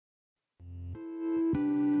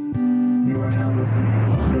now listening to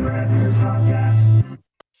the Rad News Podcast.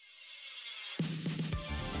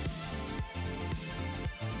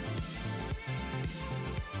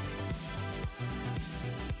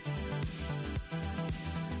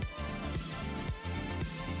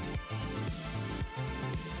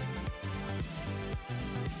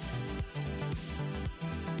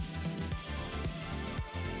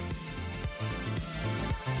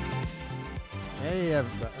 Hey,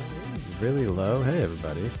 everybody. Really low. Hey,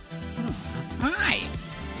 everybody. Hi.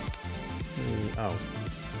 Oh,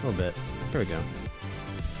 a little bit. Here we go.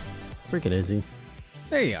 Freaking Izzy.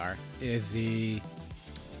 There you are. Izzy.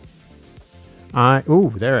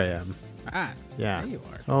 Ooh, there I am. Ah. Yeah. There you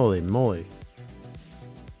are. Holy moly.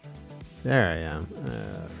 There I am.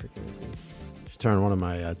 Freaking Izzy. Should turn one of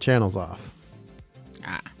my channels off.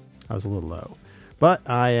 Ah. I was a little low. But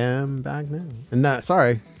I am back now. And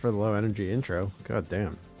sorry for the low energy intro. God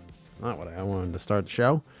damn. It's not what I wanted to start the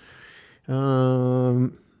show. I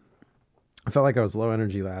felt like I was low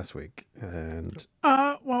energy last week. And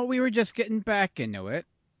Well, we were just getting back into it.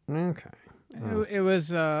 okay. It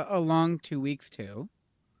was a long 2 weeks too.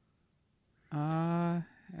 And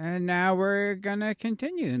now we're gonna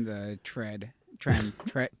continue the trend.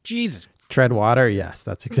 Jesus. Tread water, yes,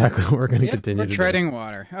 that's exactly what we're going to continue we're to treading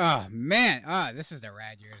water. Oh man, this is the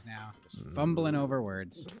rad years now. Just fumbling over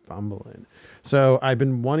words. Fumbling. So I've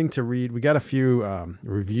been wanting to read. We got a few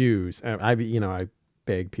reviews. I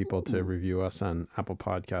beg people to review us on Apple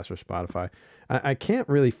Podcasts or Spotify. I can't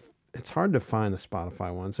really. It's hard to find the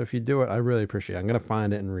Spotify one. So if you do it, I really appreciate it. I'm going to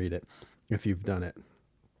find it and read it if you've done it.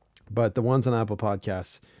 But the ones on Apple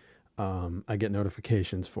Podcasts, I get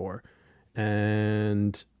notifications for,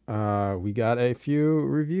 and we got a few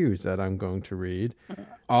reviews that I'm going to read.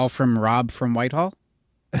 All from Rob from Whitehall?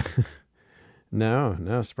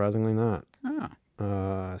 No, surprisingly not.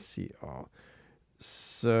 Oh. See all.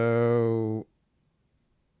 So,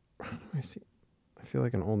 how do I see? I feel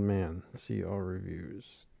like an old man. See all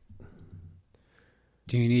reviews.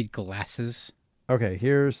 Do you need glasses? Okay,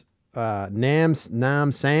 here's Nam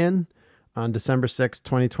San on December 6th,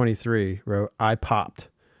 2023 wrote, I popped.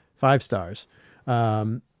 5 stars.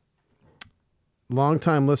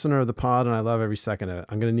 Long-time listener of the pod, and I love every second of it.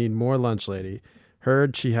 I'm going to need more lunch lady.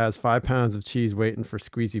 Heard she has 5 pounds of cheese waiting for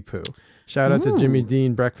Squeezy Poo. Shout out to Jimmy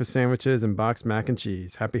Dean breakfast sandwiches and boxed mac and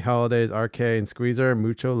cheese. Happy holidays, RK and Squeezer.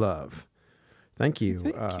 Mucho love. Thank you.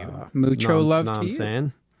 Thank you. Mucho love to you.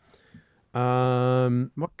 San.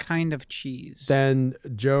 What kind of cheese? Then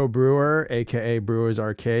Joe Brewer, aka Brewers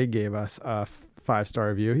Arcade, gave us a 5-star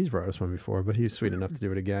review. He's wrote us one before, but he's sweet enough to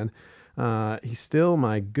do it again. He's still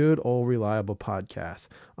my good old reliable podcast.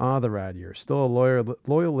 The rad years. Still a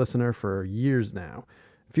loyal listener for few years now.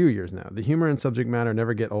 The humor and subject matter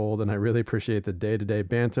never get old, and I really appreciate the day-to-day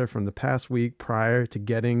banter from the past week prior to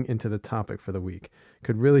getting into the topic for the week.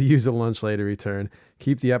 Could really use a lunch later return.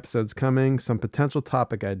 Keep the episodes coming. Some potential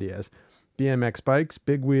topic ideas. BMX bikes,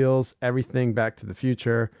 big wheels, everything Back to the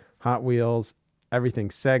Future, Hot Wheels, everything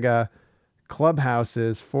Sega,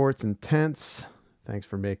 clubhouses, forts, and tents. Thanks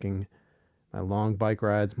for making my long bike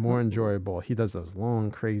rides more enjoyable. He does those long,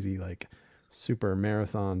 crazy, like super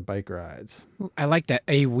marathon bike rides. I like that.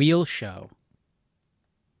 A wheel show.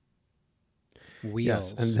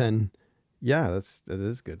 Wheels. Yes, and then that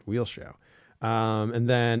is good. Wheel show. And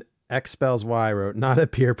then X Spells Y wrote, not a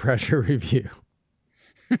peer pressure review.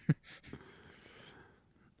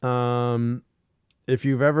 If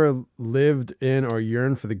you've ever lived in or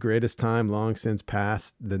yearned for the greatest time long since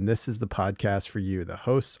past, then this is the podcast for you. The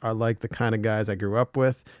hosts are like the kind of guys I grew up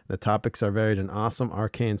with. The topics are varied and awesome.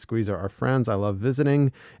 RK and Squeezer are friends I love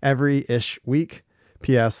visiting every-ish week.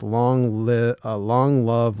 P.S. Long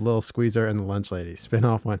love Lil Squeezer and the Lunch Lady.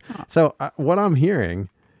 Spin-off one. Oh. So what I'm hearing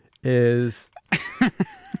is...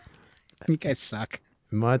 You guys suck.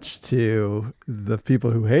 Much to the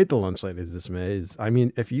people who hate the Lunch Lady's dismay, I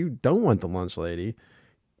mean, if you don't want the Lunch Lady,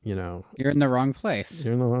 you're in the wrong place.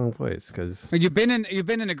 You're in the wrong place because you've been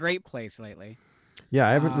in a great place lately. Yeah,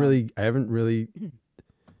 I haven't really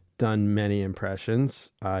done many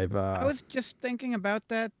impressions. I was just thinking about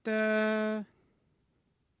that the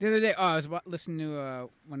other day. I was listening to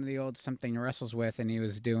one of the old Something Wrestles With, and he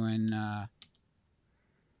was doing. Was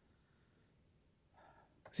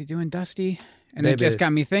he doing Dusty? And it just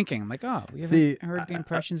got me thinking. I'm like, we haven't heard the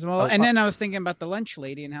impressions of all. And then I was thinking about the Lunch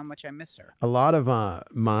Lady and how much I miss her. A lot of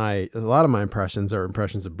my impressions are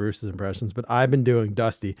impressions of Bruce's impressions, but I've been doing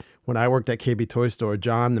Dusty. When I worked at KB Toy Store,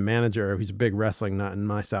 John, the manager, who's a big wrestling nut, and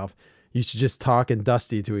myself used to just talk in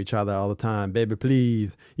Dusty to each other all the time. Baby,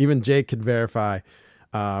 please. Even Jake could verify.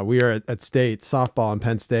 We were at State softball in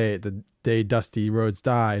Penn State the day Dusty Rhodes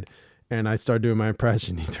died. and I started doing my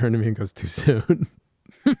impression. He turned to me and goes, "Too soon."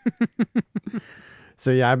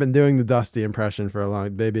 So yeah, I've been doing the Dusty impression for a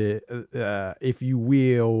long, baby. If you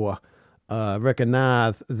will,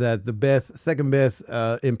 recognize that the second best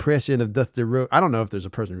impression of Dusty Rhodes. I don't know if there's a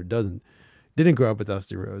person who didn't grow up with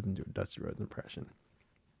Dusty Rhodes and do a Dusty Rhodes impression.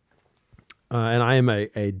 And I am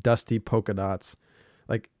a Dusty polka dots.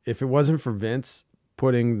 Like if it wasn't for Vince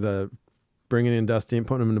bringing in Dusty and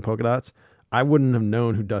putting him into polka dots, I wouldn't have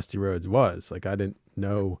known who Dusty Rhodes was. Like I didn't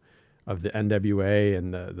know of the NWA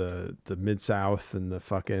and the Mid-South and the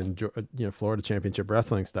fucking Florida Championship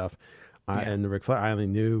Wrestling stuff, and the Ric Flair. I only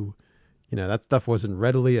knew, that stuff wasn't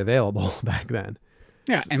readily available back then.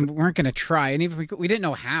 Yeah, and we weren't going to try, and even if we didn't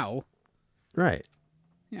know how. Right.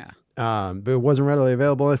 Yeah. But it wasn't readily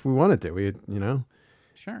available if we wanted to.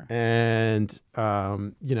 Sure. And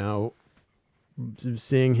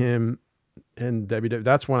seeing him in WWF,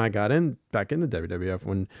 that's when I got back into WWF,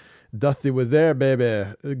 when Dusty was there, baby,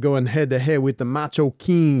 going head to head with the Macho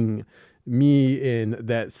King. Me and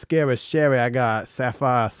that scary Sherry. I got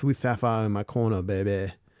Sweet Sapphire in my corner,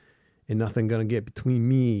 baby. Ain't nothing gonna get between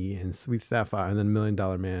me and Sweet Sapphire. And then $1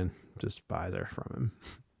 Million Man just buys her from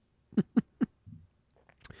him.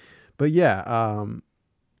 But yeah, I've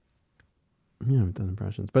done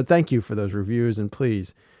impressions. But thank you for those reviews, and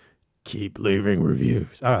please keep leaving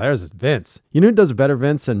reviews. Oh, there's Vince. You know who does better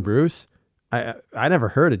Vince than Bruce? I never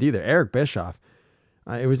heard it either. Eric Bischoff.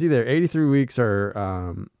 It was either 83 Weeks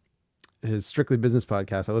or his Strictly Business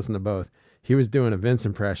podcast. I listened to both. He was doing a Vince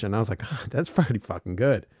impression. I was like, oh, that's pretty fucking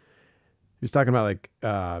good. He was talking about like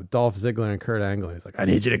Dolph Ziggler and Kurt Angle. He's like, I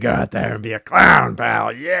need you to go out there and be a clown,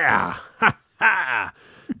 pal. Yeah.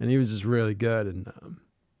 And he was just really good. And I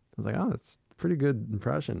was like, oh, that's a pretty good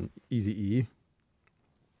impression. Easy E.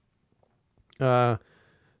 But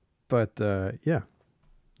yeah,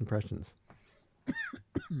 impressions.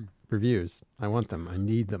 Reviews. I want them. I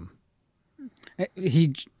need them.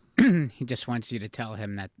 He just wants you to tell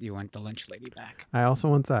him that you want the lunch lady back. I also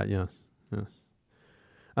want that. Yes.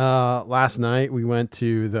 Last night we went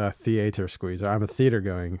to the theater squeezer. I'm a theater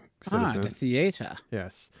going citizen. The theater.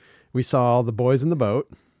 Yes. We saw The Boys in the Boat.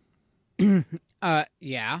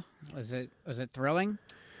 Yeah. Was it thrilling?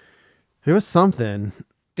 It was something.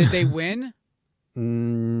 Did they win?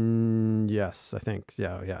 Yes, I think.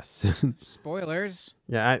 Yeah, yes. Spoilers.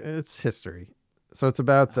 Yeah, it's history. So it's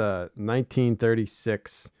about the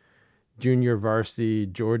 1936 junior varsity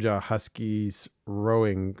Georgia Huskies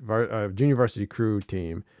rowing junior varsity crew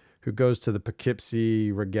team who goes to the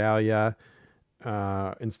Poughkeepsie Regalia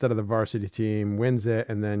instead of the varsity team, wins it,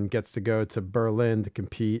 and then gets to go to Berlin to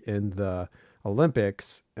compete in the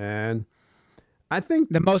Olympics. And I think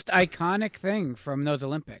the most iconic thing from those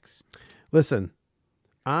Olympics. Listen,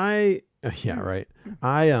 I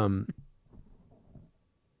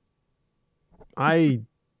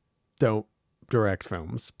don't direct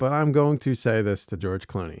films, but I'm going to say this to George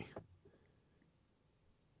Clooney.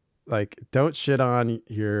 Like, don't shit on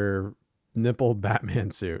your nipple Batman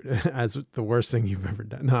suit as the worst thing you've ever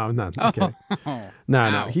done. No, I'm not kidding.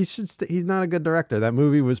 No. He's not a good director. That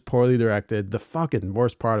movie was poorly directed. The fucking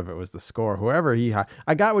worst part of it was the score. Whoever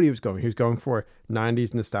I got what he was going. He was going for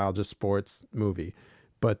 90s nostalgia sports movie,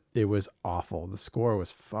 but it was awful. The score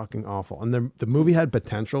was fucking awful. And the movie had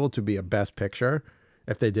potential to be a best picture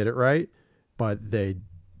if they did it right, but they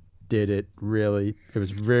did it really. It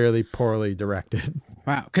was really poorly directed.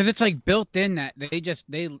 Wow, because it's like built in that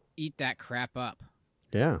they eat that crap up.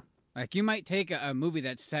 Yeah. Like you might take a movie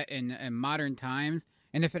that's set in modern times,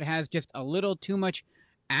 and if it has just a little too much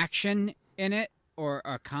action in it or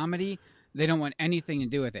a comedy, they don't want anything to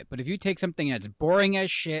do with it. But if you take something that's boring as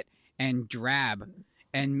shit and drab,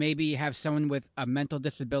 and maybe have someone with a mental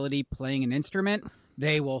disability playing an instrument,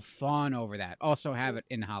 they will fawn over that. Also have it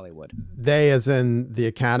in Hollywood. They as in the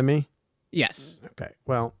Academy? Yes. Okay.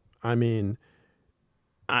 Well, I mean,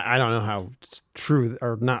 I don't know how true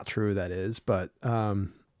or not true that is, but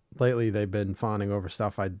lately they've been fawning over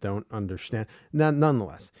stuff I don't understand.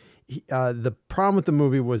 Nonetheless, the problem with the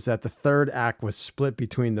movie was that the third act was split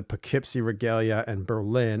between the Poughkeepsie Regalia and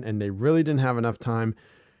Berlin, and they really didn't have enough time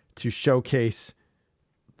to showcase,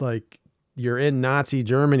 like, you're in Nazi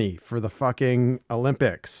Germany for the fucking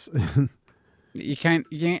Olympics. You can't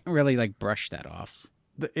really like brush that off.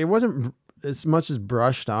 It wasn't as much as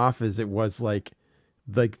brushed off as it was like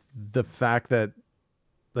the fact that,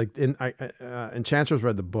 like, Enchantress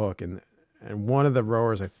read the book, and one of the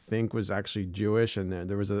rowers I think was actually Jewish, and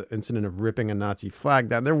there was an incident of ripping a Nazi flag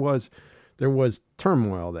down. There was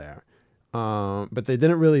turmoil there, but they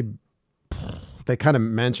didn't really they kind of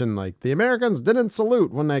mention like the Americans didn't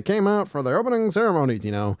salute when they came out for their opening ceremonies.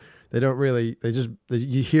 You know, they don't really.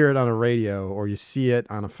 You hear it on a radio or you see it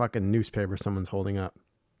on a fucking newspaper someone's holding up.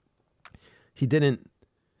 He didn't.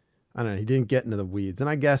 I don't know. He didn't get into the weeds, and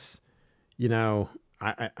I guess, you know,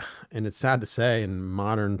 and it's sad to say in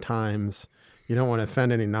modern times, you don't want to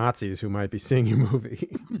offend any Nazis who might be seeing your movie.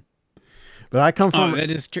 But I come from. Oh,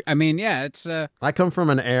 that is true. I mean, yeah, it's. I come from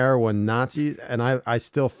an era when Nazis, and I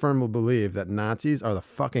still firmly believe that Nazis are the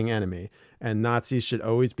fucking enemy, and Nazis should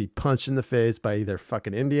always be punched in the face by either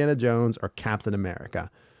fucking Indiana Jones or Captain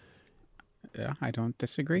America. Yeah, I don't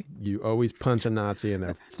disagree. You always punch a Nazi in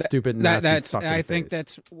their stupid Nazi fucking I face. think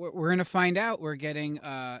that's we're gonna find out. We're getting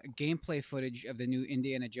gameplay footage of the new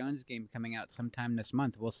Indiana Jones game coming out sometime this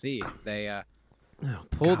month. We'll see if they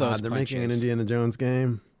pull those. They're punches. making an Indiana Jones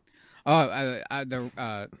game. Oh,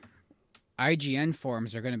 the IGN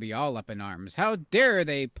forums are going to be all up in arms. How dare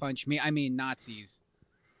they punch me? I mean, Nazis.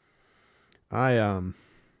 Yeah.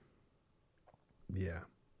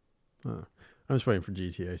 I'm just waiting for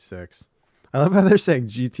GTA 6. I love how they're saying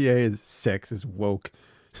GTA 6 is woke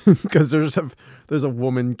because there's a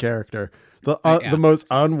woman character. The most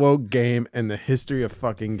unwoke game in the history of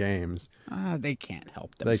fucking games. They can't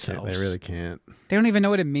help themselves. They really can't. They don't even know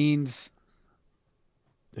what it means.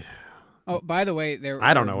 Oh, by the way,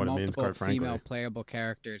 I don't know what it means, quite frankly. Female playable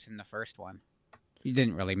characters in the first one. You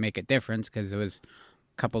didn't really make a difference because it was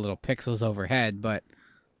a couple little pixels overhead. But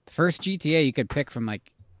the first GTA, you could pick from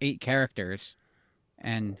like 8 characters,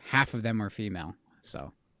 and half of them were female.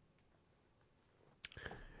 So,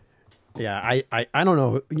 yeah, I don't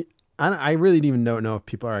know. I really don't even know if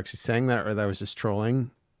people are actually saying that or that was just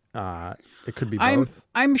trolling. It could be both.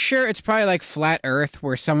 I'm sure it's probably like Flat Earth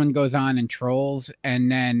where someone goes on and trolls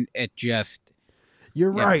and then it just... You're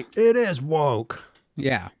right. It is woke.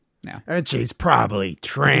 Yeah. And she's probably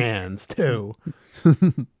trans too.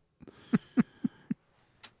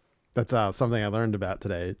 That's something I learned about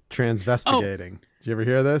today. Transvestigating. Did you ever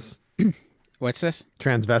hear this? What's this?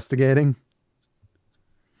 Transvestigating.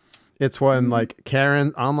 It's when like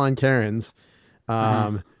online Karens,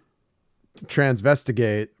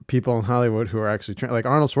 transvestigate people in Hollywood who are actually like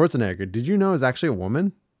Arnold Schwarzenegger. Did you know is actually a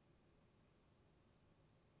woman?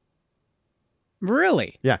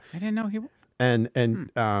 Really? Yeah. I didn't know he.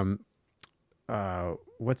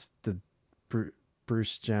 What's the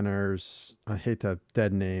Bruce Jenner's? I hate to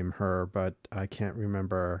dead name her, but I can't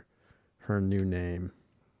remember her new name.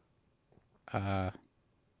 I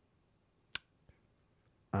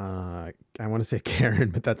want to say Karen,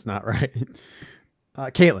 but that's not right.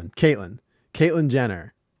 Caitlyn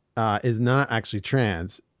Jenner is not actually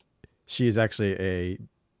trans. She is actually a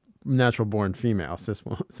natural born female, cis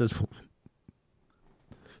woman.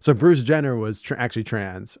 So Bruce Jenner was actually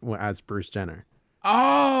trans as Bruce Jenner.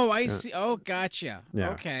 Oh, I see. Oh, gotcha. Yeah.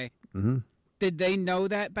 Okay. Mm-hmm. Did they know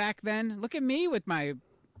that back then? Look at me with my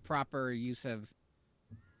proper use of.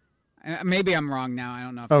 Maybe I'm wrong now. I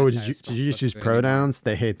don't know. Did you just use pronouns?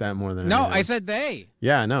 They hate that more than No, anything. I said they.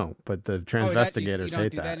 Yeah, I know, but the transvestigators you don't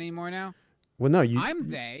hate do that. anymore now? Well, no, I'm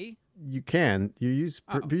they. You can. You use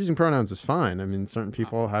using pronouns is fine. I mean, certain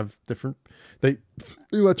people have different. They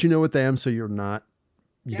let you know what they am, so you're not.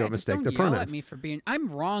 You don't mistake their pronouns. Yell at me for being.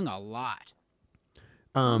 I'm wrong a lot.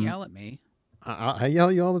 Don't yell at me. I yell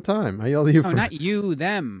at you all the time. I yell at you. No, not you.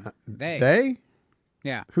 Them. They. They?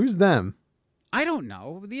 Yeah. Who's them? I don't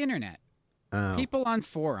know. The internet. Oh. People on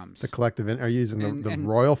forums. The collective. Are you using the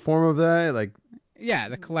royal form of they? Like. Yeah,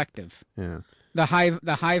 the collective. Yeah. The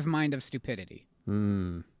hive mind of stupidity.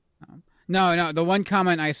 Hmm. No. The one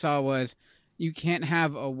comment I saw was, you can't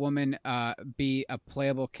have a woman be a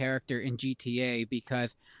playable character in GTA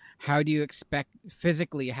because how do you expect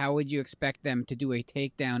physically? How would you expect them to do a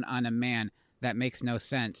takedown on a man? That makes no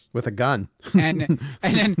sense. With a gun. and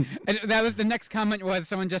that was the next comment was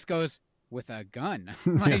someone just goes with a gun.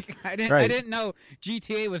 Like I didn't know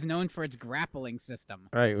GTA was known for its grappling system.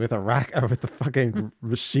 Right, with with the fucking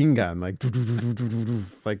machine gun, like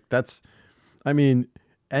that's. I mean,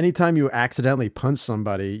 anytime you accidentally punch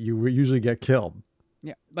somebody, you usually get killed.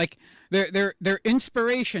 Yeah, like their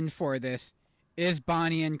inspiration for this is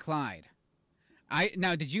Bonnie and Clyde.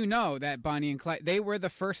 Now, did you know that Bonnie and Clyde, they were the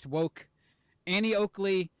first woke, Annie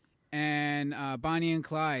Oakley and Bonnie and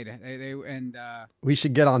Clyde. We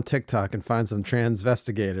should get on TikTok and find some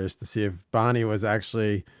transvestigators to see if Bonnie was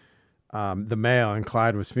actually the male and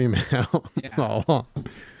Clyde was female. Yeah.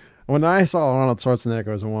 When I saw Arnold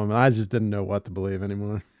Schwarzenegger as a woman, I just didn't know what to believe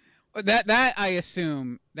anymore. That I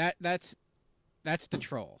assume that's the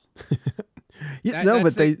troll.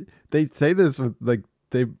 But they say this with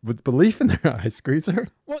with belief in their eyes, Squeezer.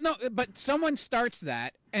 Well, no, but someone starts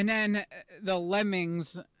that, And then the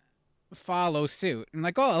lemmings follow suit. And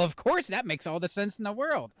like, oh, of course, that makes all the sense in the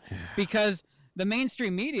world, because the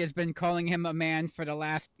mainstream media has been calling him a man for the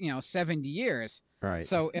last 70 years. Right.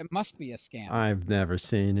 So it must be a scam. I've never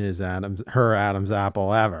seen her Adam's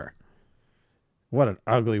apple ever. What an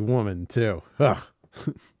ugly woman too. Ugh.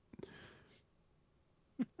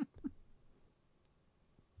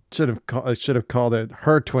 should have called it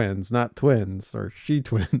her twins, not twins, or she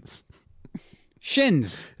twins.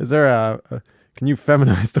 Shins. Is there can you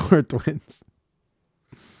feminize the word twins?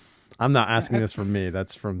 I'm not asking this from me.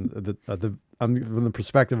 That's from I'm from the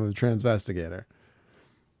perspective of a transvestigator.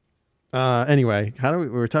 Anyway, we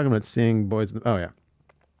were talking about seeing boys. Oh yeah.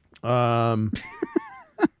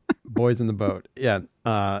 Boys in the Boat. Yeah.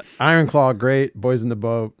 Iron Claw, great. Boys in the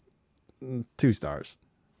Boat, 2 stars.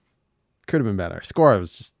 Could have been better. Score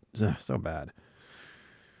was just so bad.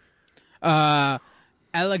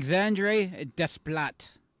 Alexandre Desplat,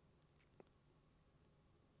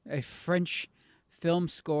 a French film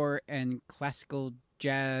score and classical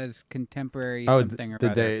jazz contemporary something or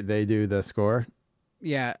did other. they do the score?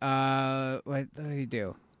 Yeah. What did he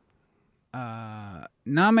do?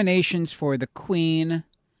 Nominations for The Queen,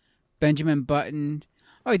 Benjamin Button.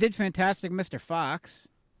 Oh, he did Fantastic Mr. Fox,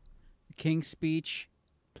 The King's Speech.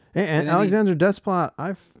 Hey, and Alexander Desplat,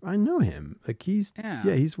 I know him. Like he's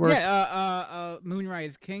worked. Yeah.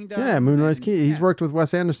 Moonrise Kingdom. Yeah, Moonrise Kingdom. He's worked with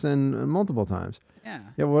Wes Anderson multiple times. Yeah.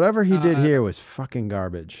 Yeah, whatever he did here was fucking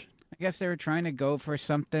garbage. I guess they were trying to go for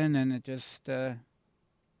something, and it just didn't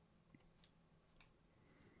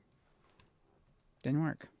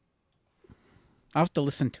work. I'll have to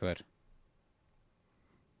listen to it.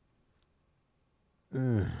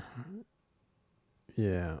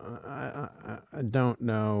 Yeah, I don't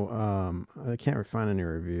know. I can't find any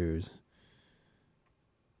reviews,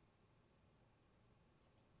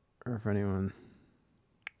 or if anyone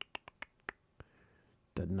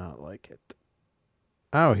did not like it.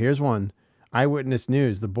 Oh, here's one. Eyewitness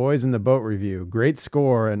News: The Boys in the Boat review. Great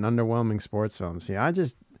score and underwhelming sports film. See, I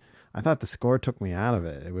thought the score took me out of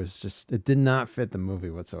it. It did not fit the movie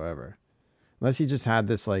whatsoever. Unless he just had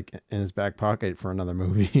this like in his back pocket for another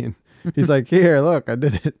movie. And he's like, here, look, I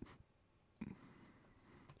did it.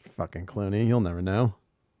 Fucking Clooney. He'll never know.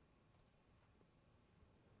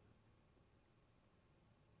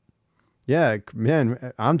 Yeah,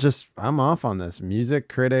 man, I'm off on this. Music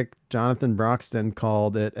critic Jonathan Broxton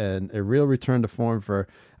called it a real return to form for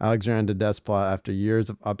Alexandre Desplat after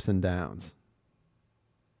years of ups and downs.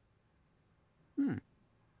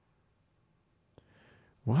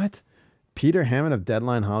 What? Peter Hammond of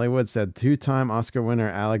Deadline Hollywood said 2-time Oscar winner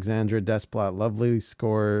Alexandre Desplat lovely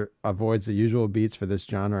score avoids the usual beats for this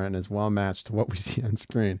genre and is well matched to what we see on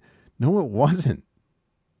screen. No, it wasn't.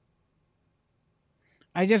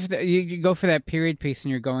 I just you go for that period piece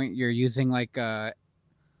and you're using like I'll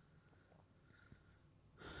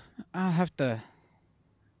have to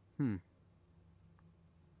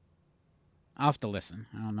listen.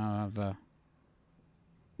 I don't know if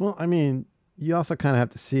Well, I mean, you also kind of have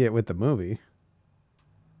to see it with the movie.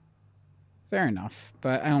 Fair enough,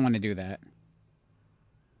 but I don't want to do that.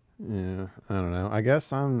 Yeah, I don't know. I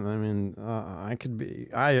guess I could be.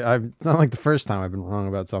 It's not like the first time I've been wrong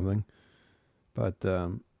about something, but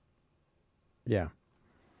yeah.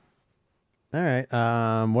 All right.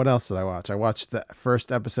 What else did I watch? I watched the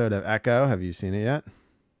first episode of Echo. Have you seen it yet?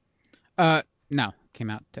 No.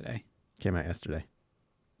 Came out today. Came out yesterday.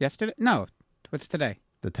 Yesterday? No. What's today?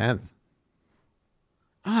 The 10th.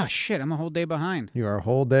 Oh shit! I'm a whole day behind. You are a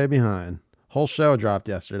whole day behind. Whole show dropped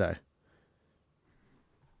yesterday.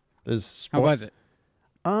 How was it?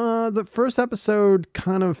 The first episode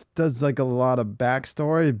kind of does like a lot of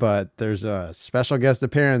backstory, but there's a special guest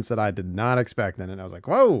appearance that I did not expect in it. I was like,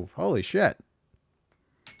 whoa, holy shit.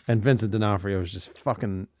 And Vincent D'Onofrio was just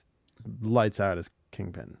fucking lights out as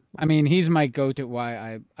Kingpin. I mean, he's my go-to.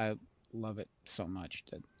 Why I love it so much.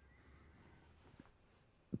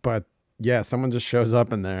 But yeah, someone just shows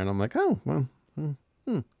up in there, and I'm like, oh, well.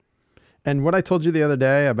 And what I told you the other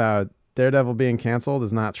day about Daredevil being canceled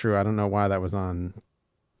is not true. I don't know why that was on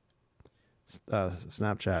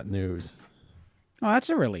Snapchat news. Oh, that's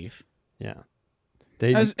a relief. Yeah.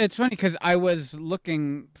 It's funny because I was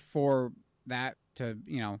looking for that to,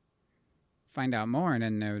 find out more, and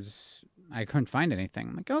then I couldn't find anything.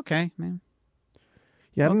 I'm like, okay, man.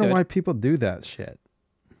 Yeah, I don't know why people do that shit.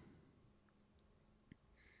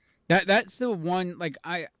 That's the one, like,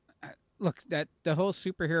 look, that the whole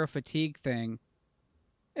superhero fatigue thing,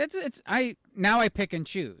 now I pick and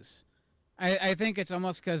choose. I think it's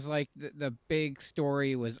almost because, like, the big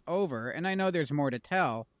story was over, and I know there's more to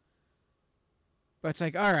tell, But it's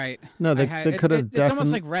like, all right. No, they could have It's almost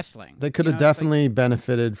definitely like wrestling. they could have It's like, definitely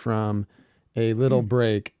benefited from a little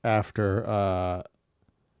break after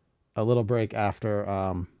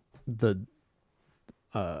the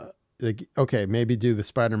like, okay, maybe do the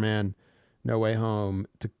Spider-Man No Way Home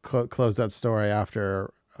to close that story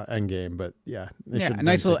after Endgame, but yeah, they should yeah, have a been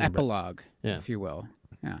nice little taking a break. epilogue, Yeah. if you will.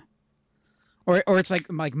 Yeah. Or it's like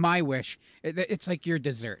My Wish. It's like your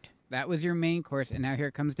dessert. That was your main course, and now here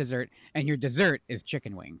comes dessert, and your dessert is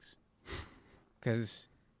chicken wings, because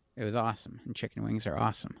it was awesome, and chicken wings are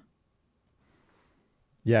awesome.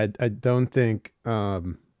 Yeah, I don't think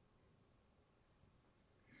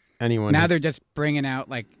anyone. Now has- they're just bringing out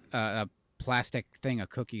like a plastic thing of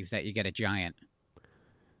cookies that you get a giant.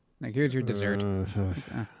 Like, here's your dessert.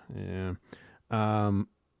 Yeah.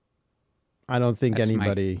 I don't think That's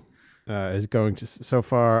anybody is going to. So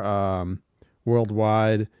far,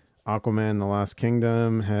 worldwide, Aquaman: The Last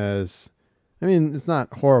Kingdom has. I mean, it's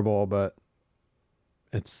not horrible, but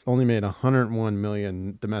it's only made 101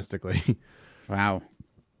 million domestically. Wow.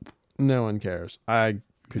 No one cares. I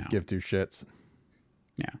could No. give two shits.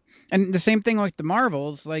 Yeah. And the same thing like the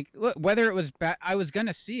Marvels, like, look, whether it was bad, I was going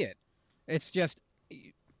to see it. It's just,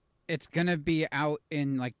 it's going to be out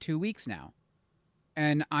in like 2 weeks now.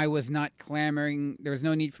 And I was not clamoring. There was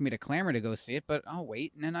no need for me to clamor to go see it, but I'll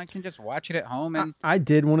wait and then I can just watch it at home. And I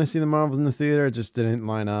did want to see the Marvels in the theater. It just didn't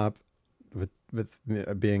line up with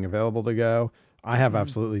being available to go. I have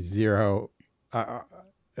absolutely zero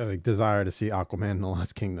like desire to see Aquaman and the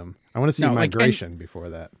Lost Kingdom. I want to see No, like, Migration before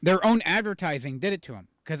that. their own advertising did it to them,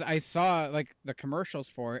 because I saw like the commercials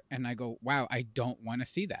for it and I go, wow, I don't want to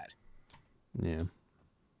see that. Yeah.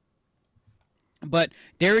 But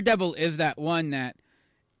Daredevil is that one that,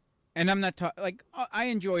 and I'm not talking, like, I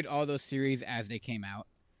enjoyed all those series as they came out,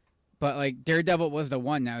 but like Daredevil was the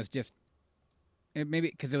one that was just, maybe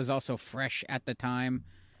because it was also fresh at the time.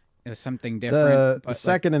 It was something different. The but, like,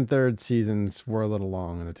 second and third seasons were a little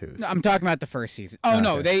long in the tooth. no, I'm talking about the first season. Oh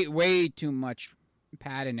no, Okay. they way too much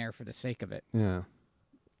pad in there for the sake of it. Yeah.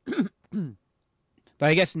 But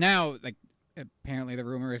I guess now, like, apparently the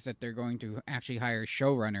rumor is that they're going to actually hire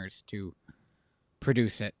showrunners to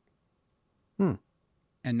produce it. Hmm.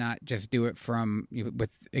 And not just do it from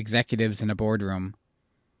with executives in a boardroom.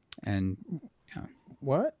 And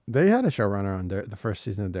What? They had a showrunner on the first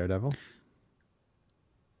season of Daredevil.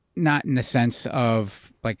 not in the sense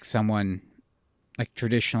of like someone like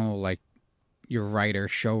traditional, like your writer,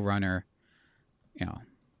 showrunner, Are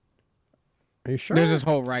you sure? There's this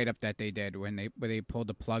whole write up that they did where they pulled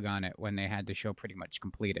the plug on it when they had the show pretty much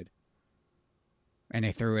completed. And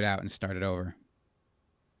they threw it out and started over.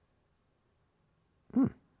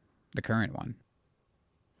 The current one.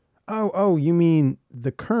 Oh, you mean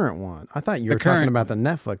the current one? I thought you The were talking current about the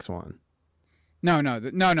Netflix one. No,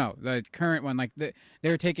 the current one, like they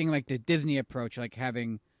were taking like the Disney approach, like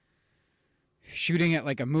shooting it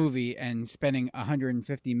like a movie and spending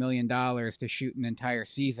 $150 million to shoot an entire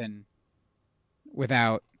season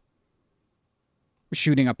without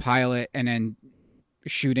shooting a pilot and then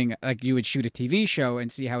shooting like you would shoot a TV show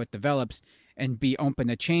and see how it develops and be open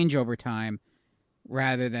to change over time,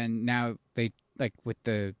 rather than now they like with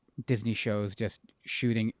the Disney shows just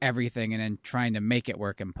shooting everything and then trying to make it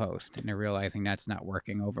work in post, and they're realizing that's not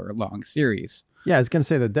working over a long series. Yeah, I was gonna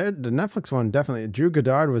say the Netflix one definitely. Drew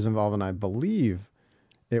Goddard was involved, and I believe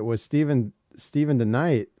it was Stephen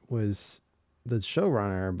DeKnight was the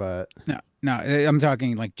showrunner. But No, I'm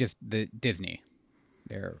talking like just the Disney,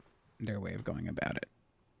 their way of going about it.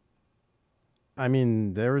 I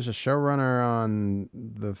mean, there was a showrunner on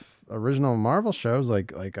the original Marvel shows, like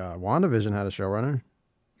WandaVision had a showrunner.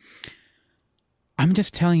 I'm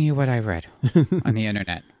just telling you what I read on the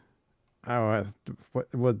internet. Oh,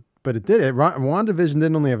 what? But it did. WandaVision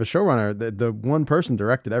didn't only have a showrunner. The one person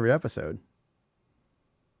directed every episode.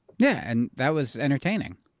 Yeah, and that was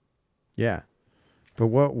entertaining. Yeah, but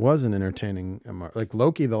what wasn't entertaining? Like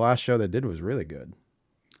Loki, the last show they did was really good.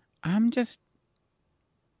 I'm just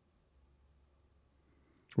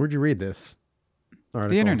Where'd you read this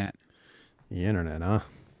article? the internet. The internet, huh?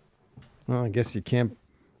 Well, I guess you can't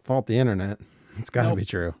fault the internet. It's got to Nope. be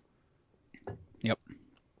true. Yep.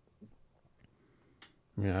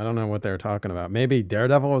 Yeah, I don't know what they were talking about. Maybe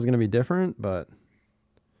Daredevil was going to be different, but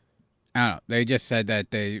I don't know. They just said that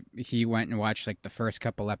he went and watched like the first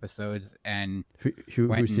couple episodes and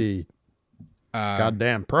who's he? uh,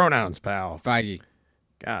 Goddamn pronouns, pal. Feige.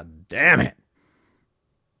 God damn it.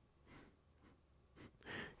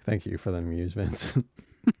 Thank you for the muse, Vince.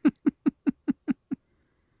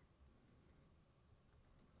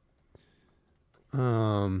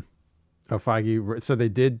 Feige. So they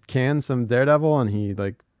did can some Daredevil, and he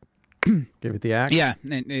like Give it the axe. Yeah,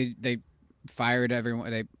 they fired everyone.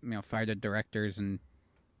 They fired the directors and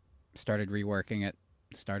started reworking it,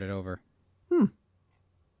 started over.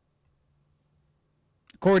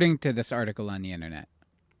 According to this article on the internet.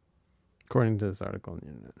 According to this article on the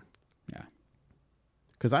internet. Yeah.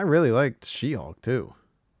 Because I really liked She-Hulk too.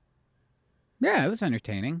 Yeah, it was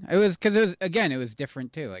entertaining. It was because it was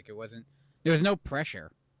different too. Like there was no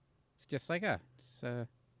pressure. It's just like it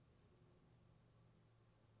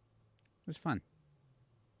was fun.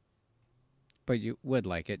 But you would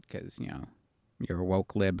like it because you're a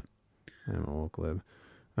woke lib. I'm a woke lib.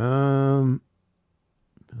 I don't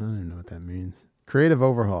even know what that means. Creative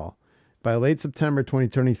overhaul. By late September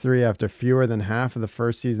 2023, after fewer than half of the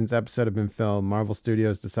first season's episode have been filmed, Marvel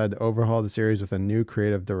Studios decided to overhaul the series with a new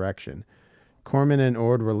creative direction. Corman and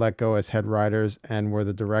Ord were let go as head writers and were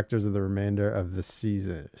the directors of the remainder of the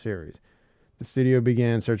series. The studio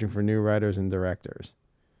began searching for new writers and directors.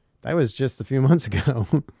 That was just a few months ago.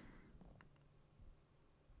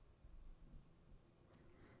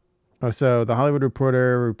 So the Hollywood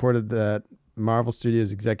Reporter reported that Marvel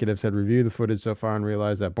Studios executives had reviewed the footage so far and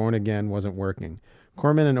realized that Born Again wasn't working.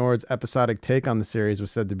 Corman and Ord's episodic take on the series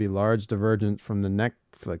was said to be large divergent from the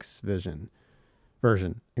Netflix version,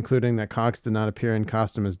 including that Cox did not appear in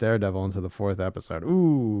costume as Daredevil until the 4th episode.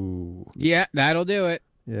 Ooh. Yeah, that'll do it.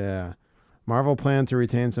 Yeah. Marvel planned to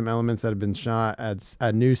retain some elements that had been shot, add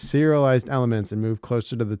new serialized elements, and move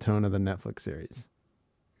closer to the tone of the Netflix series.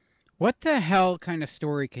 What the hell kind of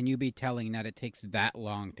story can you be telling that it takes that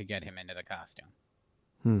long to get him into the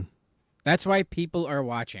costume? That's why people are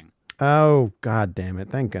watching. Oh, God damn it.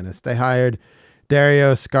 Thank goodness. They hired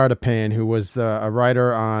Dario Scartapain, who was a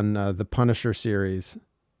writer on the Punisher series,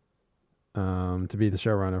 to be the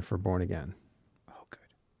showrunner for Born Again. Oh,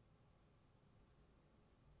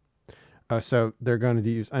 good. Oh, so they're going to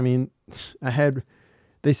use...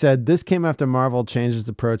 They said this came after Marvel changed its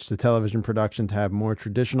approach to television production to have more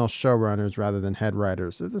traditional showrunners rather than head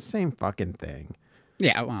writers. It's the same fucking thing.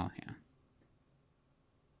 Yeah, well, yeah.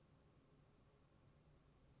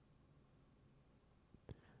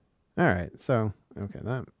 All right, so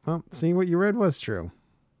seeing what you read was true.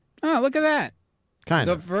 Oh, look at that. Kind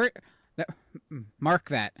of. Mark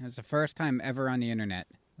that. It's the first time ever on the internet.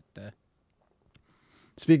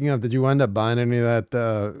 Speaking of, did you end up buying any of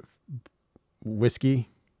that whiskey?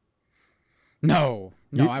 No,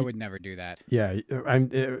 I would never do that. Yeah,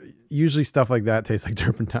 usually stuff like that tastes like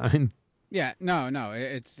turpentine. Yeah, no,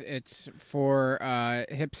 it's for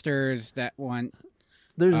hipsters that want.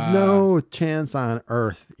 There's no chance on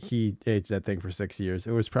earth he aged that thing for 6 years.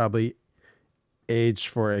 It was probably aged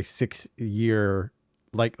for a 6 year,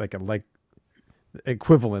 like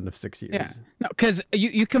equivalent of 6 years. Yeah, no, because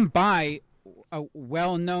you can buy a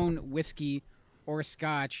well-known whiskey or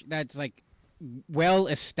scotch that's like well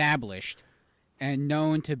established and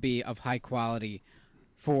known to be of high quality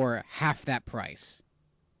for half that price.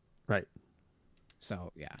 Right.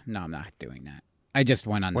 So yeah, no, I'm not doing that. I just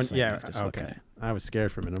went on the site. Yeah, I was just looking okay. at it. I was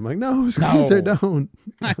scared for a minute. I'm like, no, Squeezer, don't.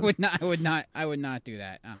 I would not do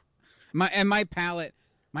that. My palate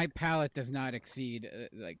does not exceed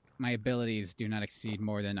my abilities do not exceed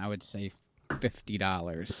more than I would say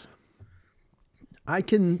 $50. I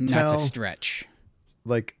can tell. That's a stretch.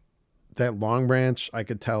 Like that Long Branch, I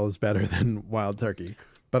could tell is better than Wild Turkey,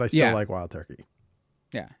 but I still like Wild Turkey.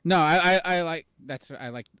 Yeah. No, I like that's what I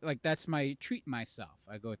like that's my treat myself.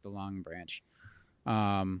 I go with the Long Branch.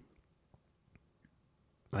 I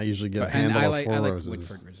usually get a handle of Four Roses.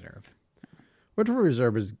 Woodford Reserve. Woodford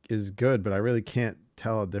Reserve is good, but I really can't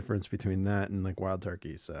tell a difference between that and like Wild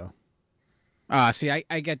Turkey. So, see,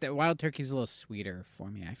 I get that Wild Turkey's a little sweeter for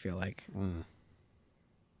me. I feel like,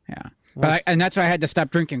 yeah, but and that's why I had to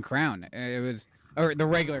stop drinking Crown. It was or the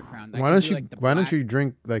regular Crown. Why don't you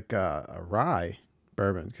drink like a rye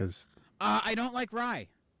bourbon? Because I don't like rye.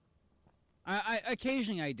 I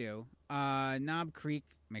occasionally I do. Knob Creek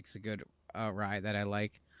makes a good rye that I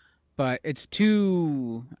like, but it's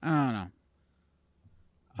too I don't know.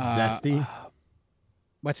 Zesty.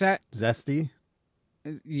 What's that? Zesty.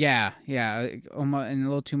 Yeah, almost, and a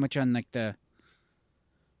little too much on like the.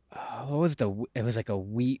 What was it was like a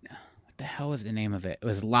wheat. What the hell was the name of it? It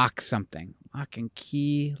was Lock something. Lock and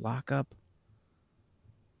Key. Lock Up.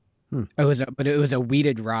 It was a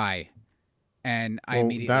wheated rye. And I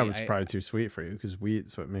immediately that was probably too sweet for you because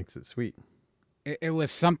wheat's what makes it sweet. It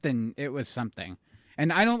was something.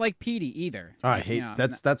 And I don't like peaty either. Oh, I hate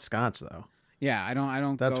that's Scotch though. Yeah, I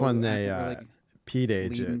don't. That's go, when they peat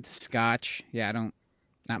age it. Scotch. Yeah, I don't.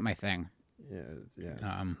 Not my thing.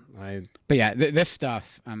 Yeah. But yeah, this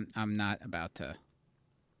stuff I'm not about to.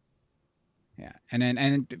 Yeah,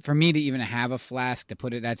 and for me to even have a flask to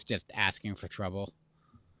put it, that's just asking for trouble.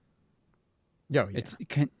 Yo, yeah.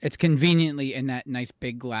 It's conveniently in that nice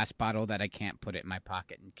big glass bottle that I can't put it in my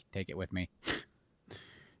pocket and take it with me.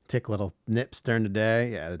 Take little nips during the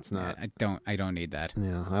day. Yeah, it's not. Yeah, I don't need that.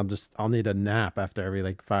 Yeah, I'll need a nap after every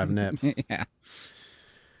like 5 nips. Yeah.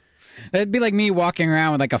 That'd be like me walking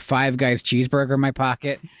around with like a Five Guys cheeseburger in my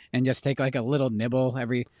pocket and just take like a little nibble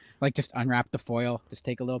just unwrap the foil, just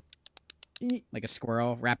take a little, like a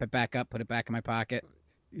squirrel, wrap it back up, put it back in my pocket.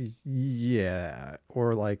 Yeah,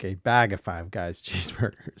 or like a bag of Five Guys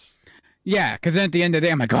cheeseburgers. Yeah, because then at the end of the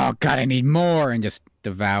day, I'm like, oh God, I need more, and just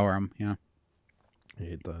devour them. You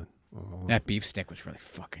know, that beef stick was really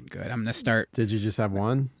fucking good. I'm gonna start. Did you just have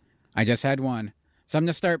one? I just had one. So I'm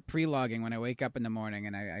going to start pre-logging when I wake up in the morning,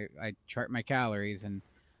 and I chart my calories, and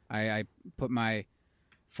I put my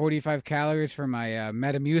 45 calories for my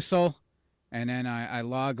Metamucil, and then I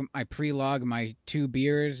pre-log my 2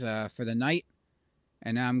 beers for the night,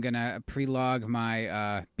 and now I'm going to pre-log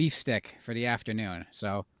my beef stick for the afternoon.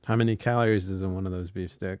 So how many calories is in one of those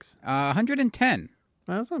beef sticks? 110.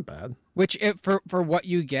 Well, that's not bad. Which for what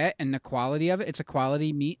you get and the quality of it, it's a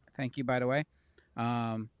quality meat. Thank you, by the way.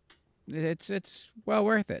 It's well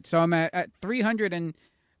worth it. So I'm at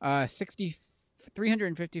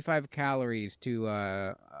 355 calories to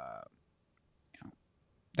that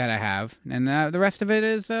I have, and the rest of it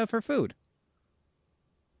is for food.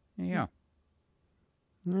 There you go.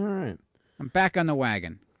 All right. I'm back on the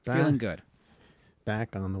wagon. Feeling good.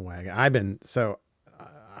 Back on the wagon. I've been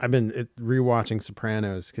rewatching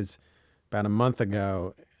Sopranos because about a month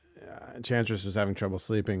ago, Chantress was having trouble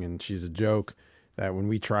sleeping, and she's a joke. That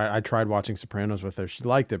when I tried watching Sopranos with her. She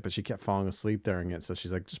liked it, but she kept falling asleep during it. So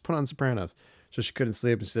she's like, just put on Sopranos. So she couldn't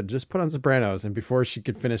sleep. And she said, just put on Sopranos. And before she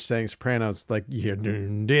could finish saying Sopranos, like, yeah,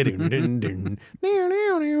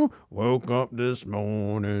 woke up this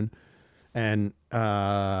morning. And,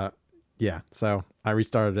 yeah, so I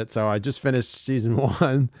restarted it. So I just finished season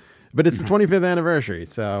 1, but it's the 25th anniversary.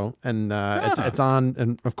 So, and, it's on,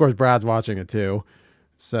 and of course, Brad's watching it too.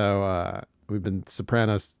 So, we've been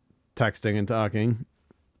Sopranos texting and talking.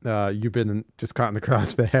 You've been just caught in the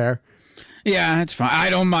crosshair. Yeah, it's fine. I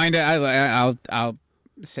don't mind it. I'll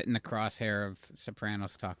sit in the crosshair of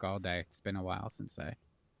Sopranos talk all day. It's been a while since I.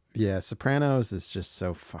 Yeah, Sopranos is just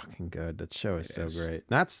so fucking good. That show is so great.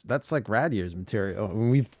 That's like Rad Years material.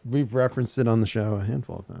 We've referenced it on the show a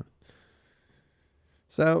handful of times.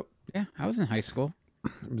 So yeah, I was in high school.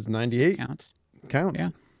 It was 98. Counts.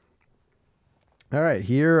 Yeah. All right,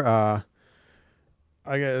 here.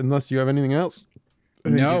 Unless you have anything else.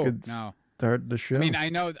 No. Start the show. I mean, I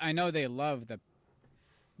know they love the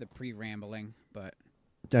pre-rambling, but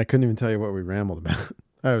I couldn't even tell you what we rambled about.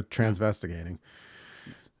 Oh, transvestigating.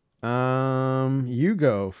 You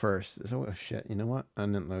go first. Oh shit! You know what? I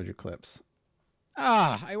didn't load your clips.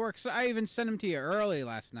 I even sent them to you early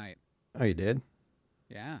last night. Oh, you did?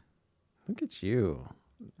 Yeah. Look at you.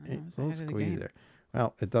 Little squeezer.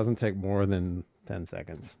 Well, it doesn't take more than 10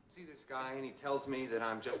 seconds. See this guy, and he tells me that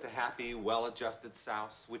I'm just a happy, well-adjusted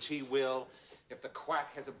souse, which he will if the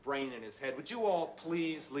quack has a brain in his head. Would you all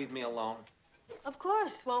please leave me alone? Of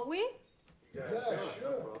course, won't we? Yeah,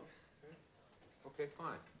 sure. Okay,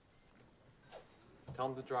 fine. Tell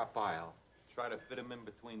him to drop by. I'll try to fit him in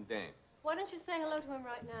between dames. Why don't you say hello to him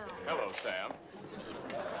right now? Hello, Sam.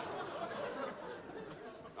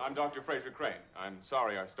 I'm Dr. Fraser Crane. I'm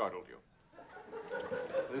sorry I startled you.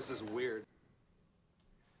 This is weird.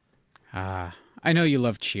 I know you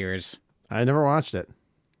love Cheers. I never watched it.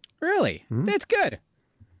 Really? Mm-hmm. It's good.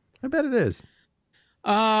 I bet it is.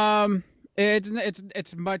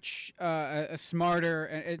 It's much smarter,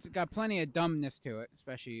 and it's got plenty of dumbness to it,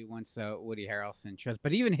 especially once Woody Harrelson shows.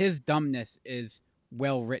 But even his dumbness is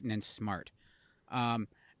well written and smart.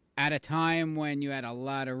 At a time when you had a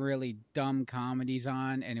lot of really dumb comedies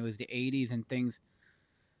on, and it was the 80s and things.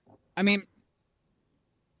 I mean,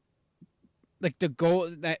 like the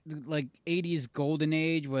 80s golden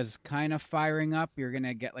age was kind of firing up. You're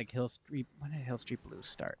gonna get like Hill Street. When did Hill Street Blues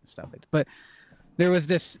start and stuff? But there was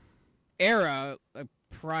this era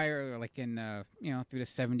prior, like in through the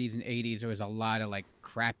 70s and 80s, there was a lot of like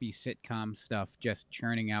crappy sitcom stuff just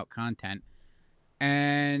churning out content,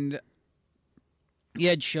 and you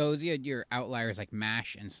had shows, you had your outliers like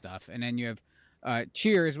MASH and stuff, and then you have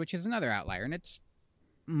Cheers, which is another outlier, and it's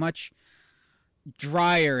much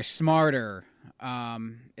drier, smarter.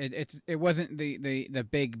 It wasn't the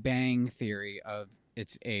Big Bang Theory of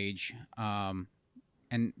its age, and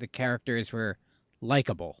the characters were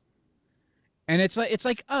likable, and it's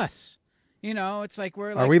like us, it's like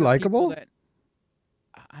we're like, are we likable?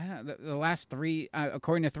 I don't know, the last three,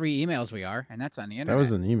 according to 3 emails we are, and that's on the internet. That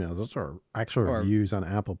was in emails. Those are actual Or- reviews on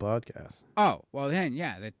Apple Podcasts. Oh, well then,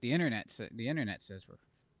 yeah, the internet says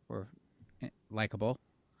we're likable.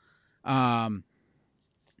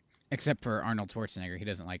 Except for Arnold Schwarzenegger, he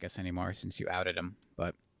doesn't like us anymore since you outed him.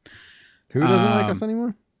 But Who doesn't like us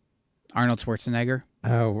anymore? Arnold Schwarzenegger,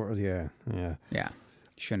 Oh, yeah. yeah,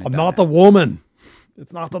 shouldn't have I'm done not that. the woman.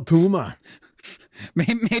 It's not the tumor.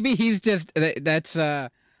 Maybe he's just that's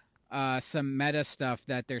some meta stuff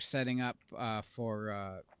that they're setting up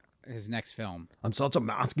for his next film. I'm such a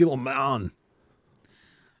masculine man.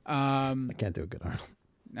 I I can't do a good Arnold.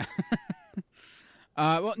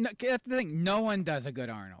 well, no, that's the thing. No one does a good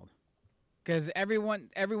Arnold, because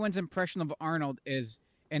everyone's impression of Arnold is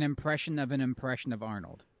an impression of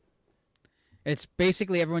Arnold. It's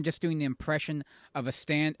basically everyone just doing the impression of a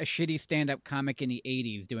shitty stand-up comic in the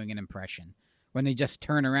 '80s doing an impression. When they just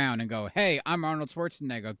turn around and go, "Hey, I'm Arnold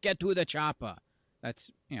Schwarzenegger. Get to the chopper."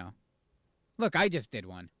 That's Look, I just did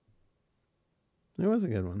one. It was a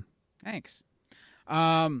good one. Thanks.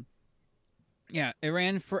 Yeah, it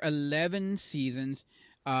ran for 11 seasons.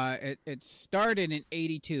 It started in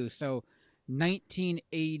 82, so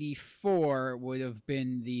 1984 would have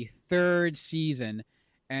been the 3rd season,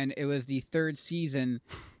 and it was the 3rd season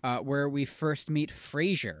where we first meet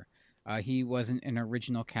Frasier. He wasn't an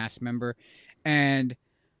original cast member, and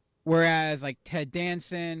whereas like Ted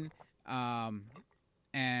Danson, and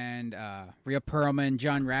Rhea Perlman,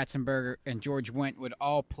 John Ratzenberger, and George Wendt would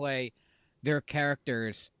all play their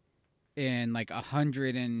characters in like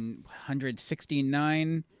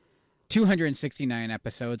 269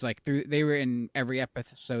 episodes. Like they were in every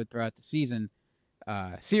episode throughout the season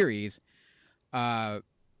series.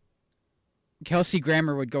 Kelsey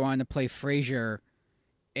Grammer would go on to play Frasier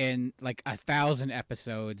in like 1,000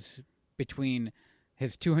 episodes between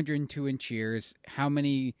his 202 in Cheers. How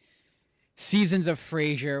many seasons of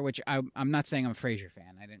Frasier? Which I'm not saying I'm a Frasier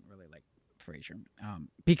fan. I didn't really like Frasier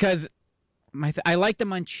because I liked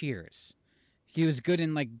him on Cheers. He was good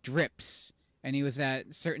in like Drips, and he was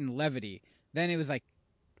at certain levity. Then it was like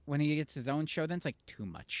when he gets his own show, then it's like too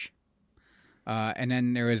much. And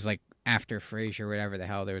then there was like after Frasier, whatever the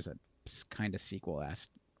hell, there was a kind of sequel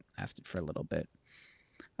lasted for a little bit.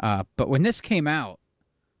 But when this came out,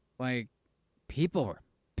 like people were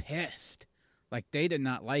pissed. Like they did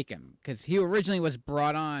not like him because he originally was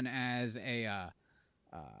brought on as a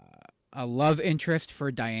love interest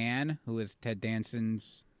for Diane, who is Ted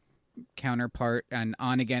Danson's counterpart, and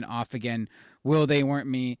on again, off again. Will they, weren't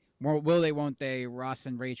me. Will they, won't they? Ross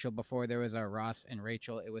and Rachel. Before there was a Ross and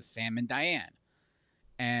Rachel, it was Sam and Diane.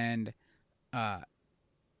 And I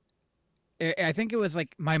think it was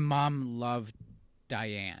like my mom loved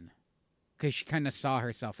Diane because she kind of saw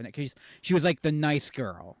herself in it. Because she was like the nice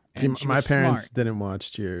girl. And See, my parents smart. didn't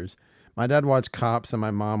watch Cheers. My dad watched Cops, and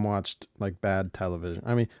my mom watched like bad television.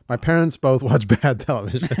 I mean, my parents both watch bad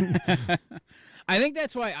television. I think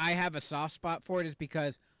that's why I have a soft spot for it, is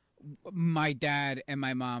because my dad and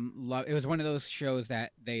my mom love. It was one of those shows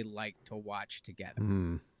that they liked to watch together,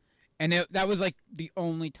 and that was like the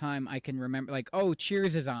only time I can remember. Like, oh,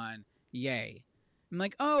 Cheers is on, yay! I'm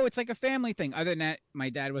like, oh, it's like a family thing. Other than that, my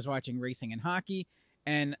dad was watching racing and hockey,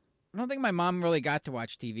 and I don't think my mom really got to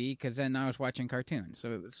watch TV because then I was watching cartoons.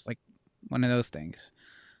 So it was like one of those things.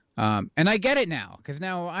 And I get it now because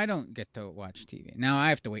now I don't get to watch TV. Now I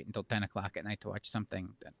have to wait until 10 o'clock at night to watch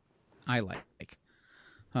something that I like.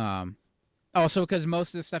 Also because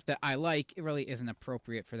most of the stuff that I like, it really isn't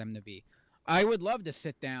appropriate for them to be. I would love to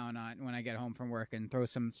sit down when I get home from work and throw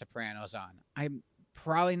some Sopranos on. I'm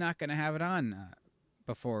probably not going to have it on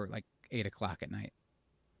before like 8 o'clock at night.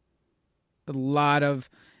 A lot of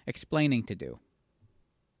explaining to do.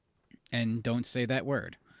 And don't say that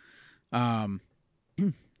word.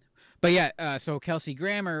 But yeah, so Kelsey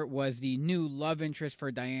Grammer was the new love interest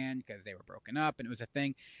for Diane because they were broken up and it was a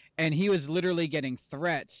thing. And he was literally getting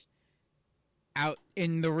threats out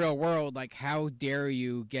in the real world, like, how dare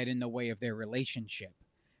you get in the way of their relationship?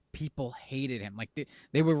 People hated him. Like,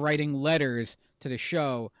 they were writing letters to the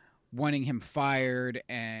show wanting him fired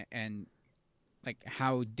and like,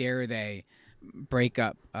 how dare they break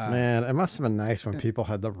up? Man, it must have been nice when people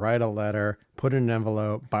had to write a letter, put it in an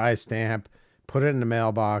envelope, buy a stamp, put it in the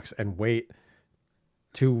mailbox, and wait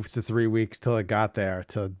 2 to 3 weeks till it got there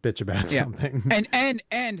to bitch about something.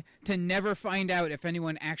 And to never find out if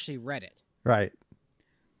anyone actually read it. Right.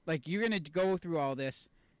 Like, you're going to go through all this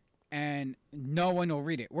and no one will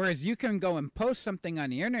read it. Whereas you can go and post something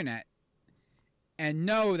on the internet and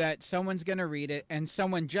know that someone's going to read it, and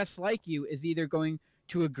someone just like you is either going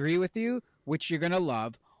to agree with you, which you're going to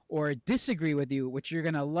love, or disagree with you, which you're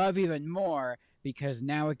going to love even more because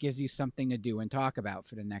now it gives you something to do and talk about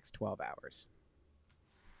for the next 12 hours.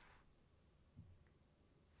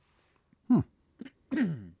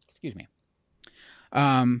 Excuse me.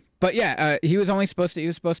 But yeah, he was supposed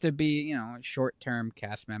to be, a short-term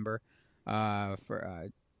cast member, for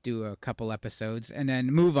do a couple episodes and then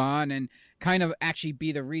move on and kind of actually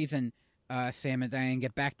be the reason Sam and Diane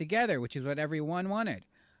get back together, which is what everyone wanted.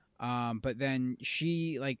 But then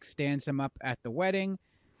she stands him up at the wedding,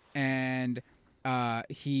 and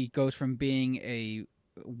he goes from being a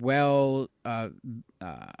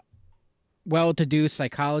well-to-do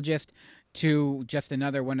psychologist to just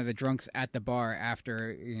another one of the drunks at the bar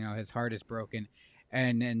after his heart is broken,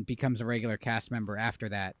 and then becomes a regular cast member after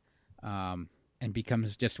that, and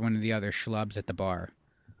becomes just one of the other schlubs at the bar,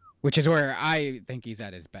 which is where I think he's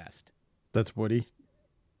at his best. That's Woody.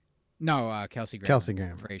 No, Kelsey Grammer. Kelsey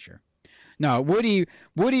Grammer. Frasier. No, Woody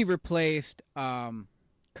replaced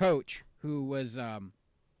Coach, who was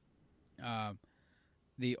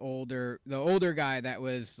the older guy that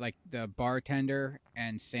was like the bartender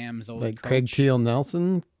and Sam's old Like coach. Craig Teal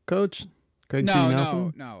Nelson, coach? Craig T.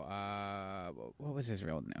 Nelson? No. What was his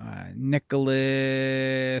real name?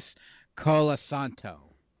 Nicholas Colasanto.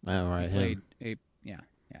 Oh, right. Played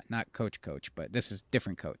not Coach, but this is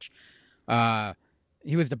different Coach.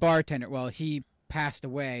 He was the bartender. Well, he passed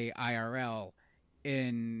away IRL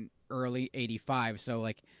in early '85. So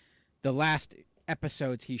the last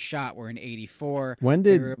episodes he shot were in '84. When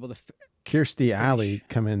They did were able to Kirstie Alley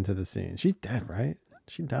come into the scene? She's dead, right?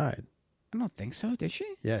 She died. I don't think so. Did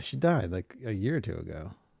she? Yeah, she died like a year or two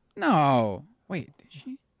ago. No. Wait, did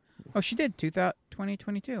she? Oh, she did.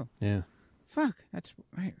 2022. Yeah. Fuck, that's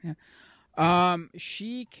right. Yeah.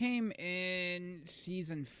 She came in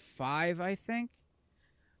season 5, I think.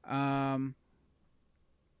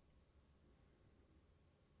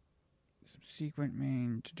 Subsequent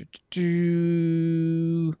main.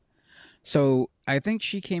 So I think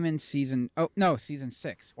she came in season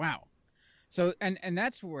 6. Wow. So and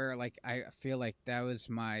that's where I feel like that was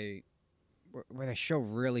where the show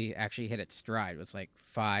really actually hit its stride, was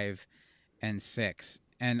 5 and 6.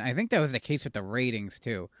 And I think that was the case with the ratings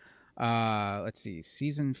too. Let's see,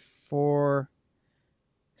 season 4.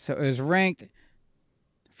 So it was ranked.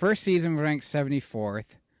 First season ranked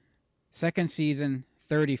 74th. Second season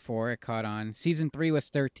 34. It caught on. Season 3 was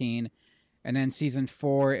 13, and then season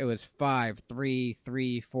 4 it was 5, 3,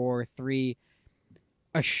 3, 4, 3.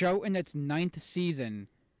 A show in its 9th season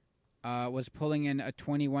was pulling in a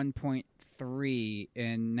 21.3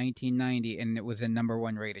 in 1990, and it was a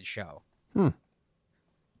 #1 rated show.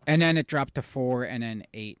 And then it dropped to 4 and then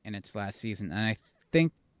 8 in its last season. And I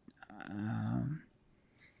think...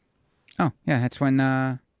 that's when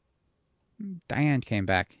Diane came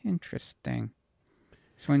back. Interesting.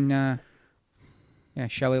 It's when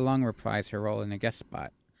Shelley Long reprised her role in a guest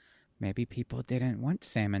spot. Maybe people didn't want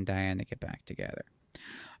Sam and Diane to get back together.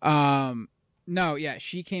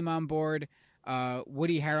 She came on board.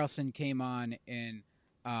 Woody Harrelson came on in...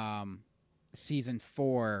 season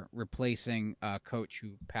 4, replacing Coach,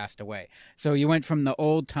 who passed away. So you went from the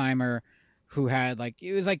old timer who had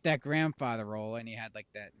it was like that grandfather role, and he had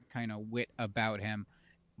that kind of wit about him,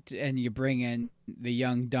 and you bring in the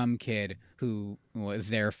young dumb kid who was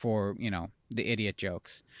there for the idiot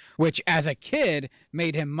jokes, which as a kid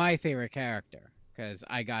made him my favorite character, because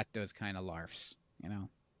I got those kind of larfs,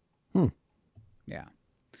 Yeah.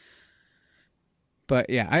 But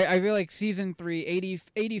yeah, I feel like season 3,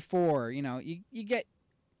 84, you get,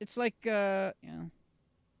 it's like I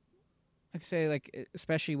say,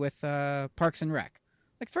 especially with Parks and Rec.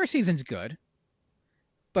 First season's good,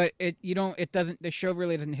 but the show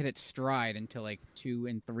really doesn't hit its stride until 2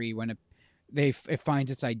 and 3 when it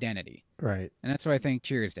finds its identity. Right. And that's what I think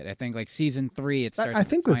Cheers did. I think season 3 it starts I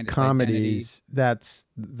think to find with its identity. comedies that's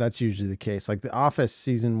usually the case. The Office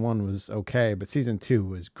season 1 was okay, but season 2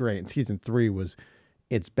 was great, and season 3 was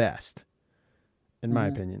its best, in my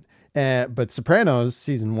opinion. But Sopranos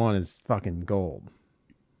season 1 is fucking gold.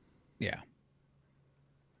 Yeah.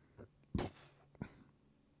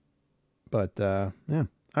 But yeah.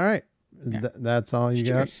 All right. Yeah. That's all you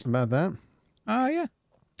Cheers. got about that? Oh yeah.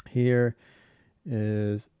 Here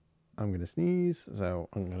is, I'm going to sneeze, so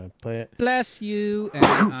I'm going to play it. Bless you, and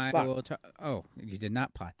I will oh, you did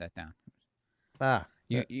not pot that down. Ah.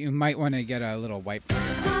 You might want to get a little wipe for your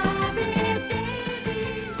mouth.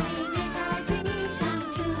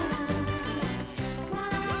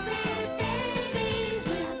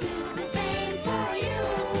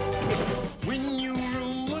 When you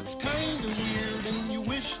room looks kind of weird and you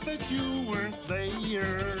wish that you weren't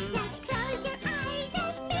there. Just close your eyes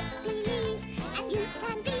and make believe, and you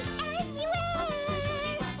can be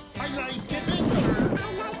anywhere. I like it in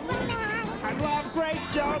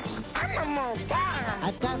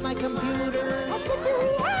I've got my computer.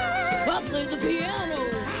 I'll play the piano.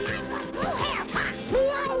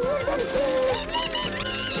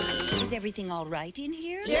 Is everything all right in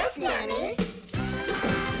here? Yes, Nanny.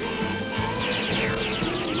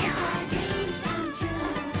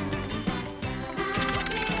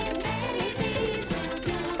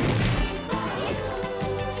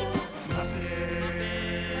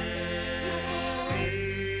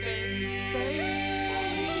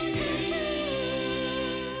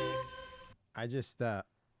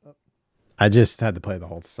 I just had to play the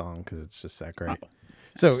whole song because it's just that great.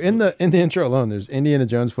 So in the intro alone, there's Indiana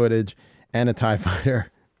Jones footage and a TIE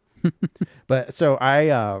fighter. But so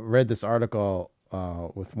I read this article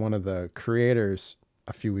with one of the creators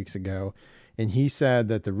a few weeks ago, and he said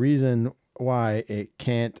that the reason why it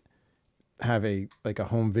can't have a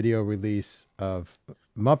home video release of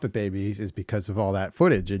Muppet Babies is because of all that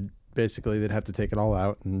footage. And basically, they'd have to take it all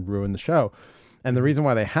out and ruin the show. And the reason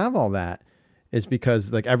why they have all that is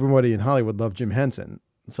because like everybody in Hollywood loved Jim Henson.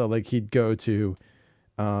 So like he'd go to,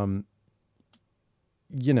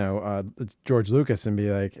 George Lucas and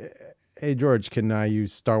be like, "Hey George, can I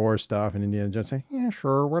use Star Wars stuff?" And Indiana Jones say, "Yeah,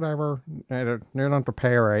 sure, whatever. I don't have to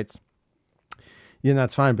pay rights." Yeah,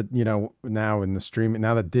 that's fine. But now in the streaming,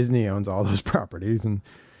 now that Disney owns all those properties, and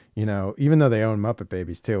even though they own Muppet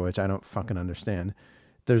Babies too, which I don't fucking understand,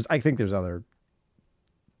 I think there's other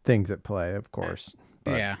things at play, of course.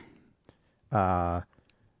 But, Yeah.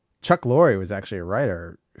 Chuck Lorre was actually a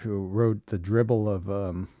writer who wrote the dribble of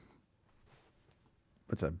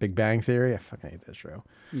what's that, Big Bang Theory? I fucking hate that show.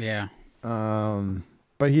 Yeah.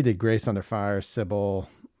 But he did Grace Under Fire, Sybil,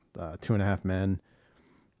 2.5 Men.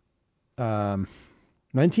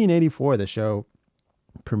 1984, the show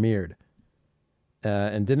premiered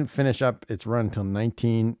and didn't finish up its run until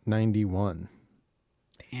 1991.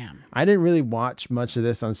 Damn. I didn't really watch much of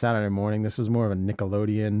this on Saturday morning. This was more of a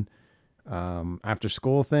Nickelodeon after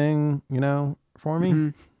school thing, for me.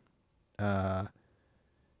 Mm-hmm.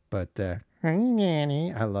 But hey,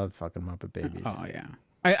 Nanny, I love fucking Muppet Babies. Oh yeah.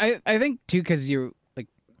 I think too, because you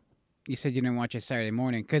said you didn't watch it Saturday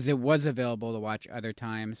morning because it was available to watch other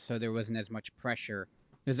times, so there wasn't as much pressure.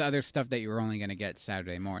 There's other stuff that you were only going to get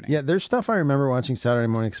Saturday morning. Yeah, there's stuff I remember watching Saturday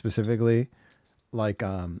morning specifically, like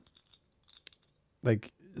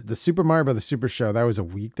the Super Mario Brothers Super Show. That was a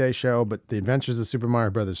weekday show, but the Adventures of Super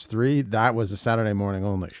Mario Brothers 3, that was a Saturday morning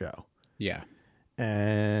only show. Yeah.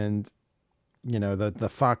 And the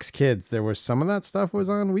Fox Kids, there was some of that stuff was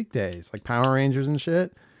on weekdays, like Power Rangers and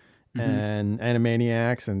shit, and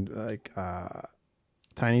Animaniacs and like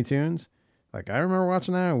Tiny Toons. Like I remember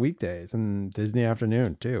watching that on weekdays and Disney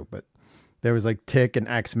Afternoon too. But there was like Tick and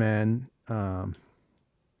X-Men. Yeah,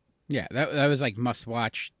 that was like must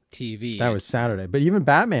watch TV. That was Saturday. But even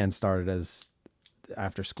Batman started as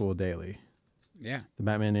after school daily. Yeah. The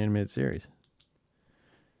Batman animated series.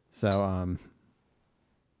 So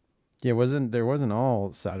yeah, there wasn't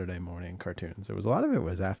all Saturday morning cartoons. There was a lot of it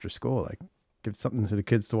was after school, like give something to the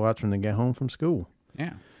kids to watch when they get home from school.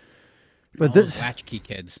 Yeah. But all this those latchkey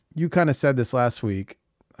kids. You kind of said this last week,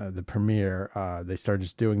 the premiere, they started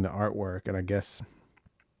just doing the artwork, and I guess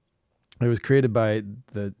it was created by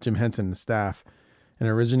the Jim Henson and the staff and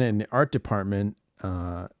originated in the art department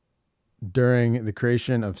during the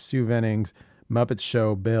creation of Sue Venning's Muppet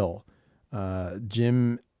Show Bill.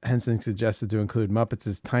 Jim Henson suggested to include Muppets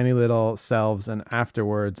as tiny little selves and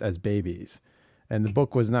afterwards as babies. And the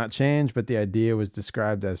book was not changed, but the idea was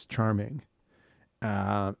described as charming.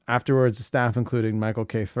 Afterwards, the staff, including Michael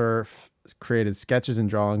K. Firth, created sketches and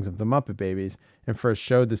drawings of the Muppet Babies and first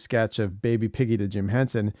showed the sketch of Baby Piggy to Jim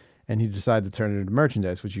Henson, and he decided to turn it into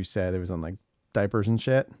merchandise, which you said it was on like diapers and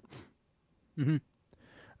shit.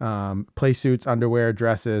 Mm-hmm. Play suits, underwear,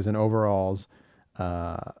 dresses, and overalls.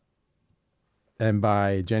 And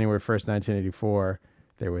by January 1st, 1984,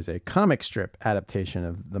 there was a comic strip adaptation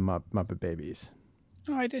of the Muppet Babies.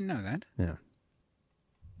 Oh, I didn't know that. Yeah.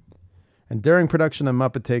 And during production of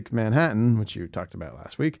Muppet Takes Manhattan, which you talked about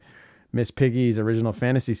last week, Miss Piggy's original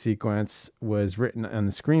fantasy sequence was written on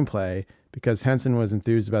the screenplay. Because Henson was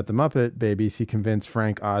enthused about the Muppet Babies, he convinced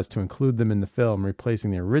Frank Oz to include them in the film, replacing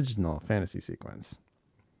the original fantasy sequence.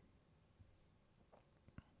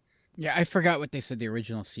 Yeah, I forgot what they said the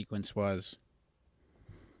original sequence was.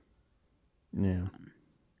 Yeah.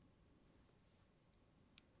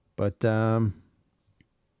 But,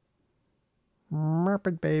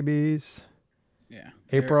 Muppet Babies. Yeah.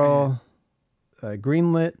 April,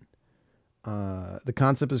 greenlit. The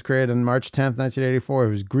concept was created on March 10th, 1984. It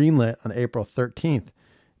was greenlit on April 13th,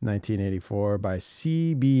 1984 by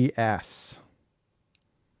CBS.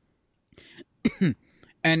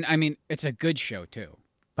 And I mean, it's a good show too.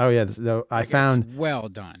 Oh yeah, I found it's well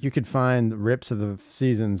done. you could find rips of the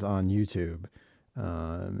seasons on YouTube.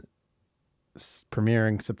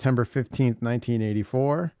 Premiering September 15th,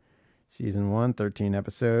 1984. Season 1, 13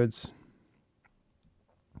 episodes.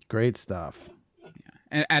 Great stuff.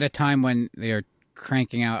 And at a time when they're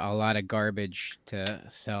cranking out a lot of garbage to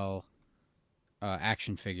sell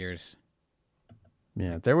action figures.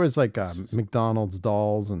 Yeah, there was like McDonald's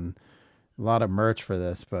dolls and a lot of merch for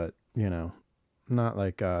this, but not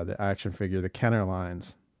like the action figure, the Kenner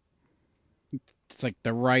lines. It's like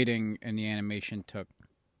the writing and the animation took,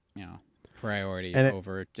 priority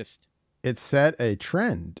over just. It set a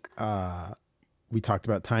trend. We talked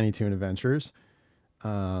about Tiny Toon Adventures.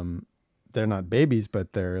 They're not babies,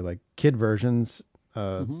 but they're like kid versions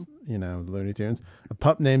of, Looney Tunes. A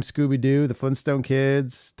pup named Scooby-Doo, the Flintstone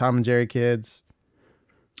Kids, Tom and Jerry Kids.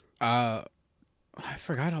 I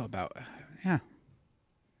forgot all about. Yeah,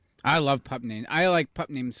 I love pup name. I like pup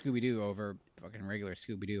named Scooby-Doo over fucking regular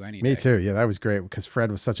Scooby-Doo any day. Me too. Yeah, that was great because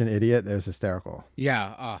Fred was such an idiot. It was hysterical.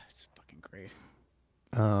 Yeah, it's fucking great.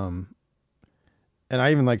 And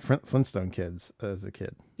I even liked Flintstone Kids as a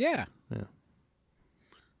kid. Yeah.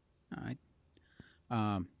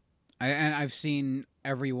 I've seen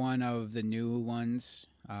every one of the new ones.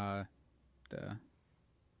 The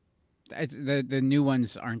new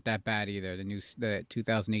ones aren't that bad either. The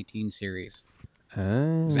 2018 series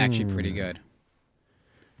was actually pretty good.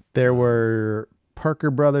 There were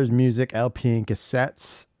Parker Brothers music LP and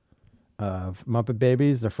cassettes of Muppet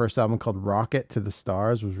Babies. Their first album, called Rocket to the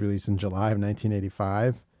Stars, was released in July of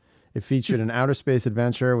 1985. It featured an outer space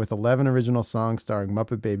adventure with 11 original songs starring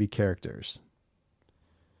Muppet Baby characters.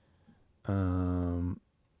 Then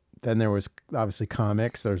there was obviously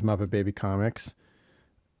comics. There's Muppet Baby comics.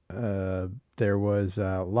 There was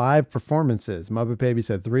live performances. Muppet Babies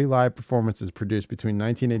had 3 live performances produced between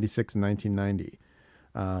 1986 and 1990.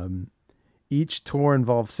 Each tour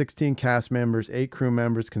involved 16 cast members, 8 crew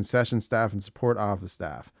members, concession staff, and support office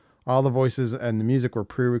staff. All the voices and the music were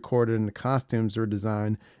pre-recorded, and the costumes were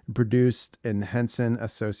designed and produced in Henson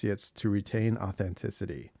Associates to retain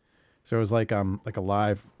authenticity. So it was like a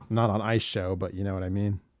live, not on ice show, but you know what I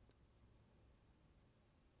mean?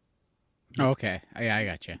 Okay, I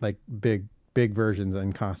got you. Like big versions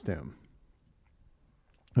in costume.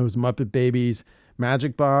 It was Muppet Babies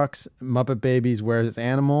Magic Box, Muppet Babies Where's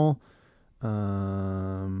Animal.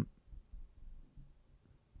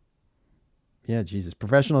 Yeah, Jesus.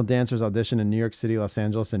 Professional dancers auditioned in New York City, Los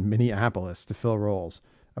Angeles, and Minneapolis to fill roles.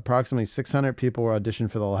 Approximately 600 people were auditioned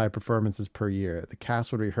for the live performances per year. The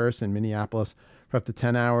cast would rehearse in Minneapolis for up to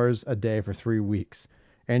 10 hours a day for 3 weeks.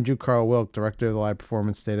 Andrew Carl Wilk, director of the live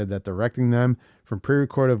performance, stated that directing them from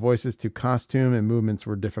pre-recorded voices to costume and movements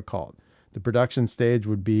were difficult. The production stage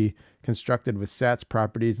would be constructed with sets,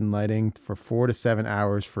 properties, and lighting for 4 to 7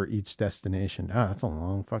 hours for each destination. Oh, that's a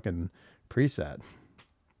long fucking preset.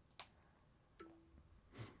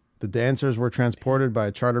 The dancers were transported by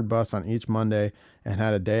a chartered bus on each Monday and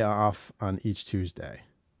had a day off on each Tuesday.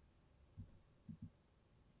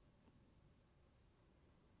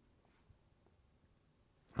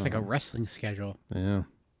 It's like a wrestling schedule. Yeah.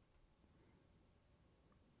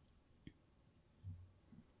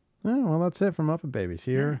 Oh, well, that's it from Muppet Babies.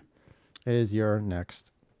 Here is your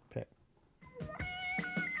next pick.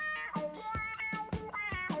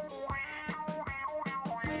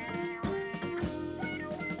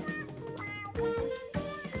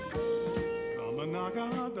 Come and knock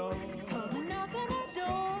on our door. Come and knock on our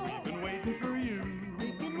door. We've been waiting for you.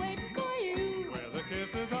 We've been waiting for you. Where the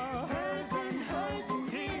kisses are hers and his.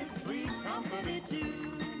 Three's company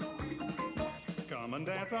too. Come and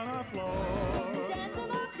dance on our floor. Dance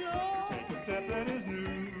on our floor. Take a step that is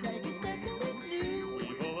new. Take a step that is new.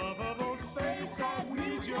 We've a lovable space that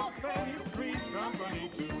needs your face. Three's company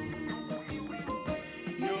too.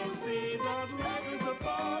 You'll see that life is a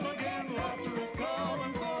ball again. Laughter is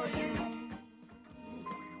calling for you.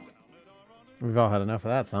 We've all had enough of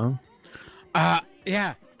that song.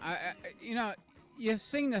 Yeah. You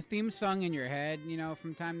sing the theme song in your head,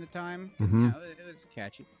 from time to time. Mhm. It's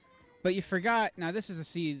catchy. But you forgot, now this is a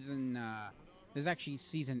season, there's actually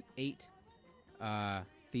season 8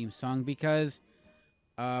 theme song because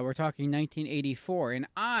we're talking 1984. And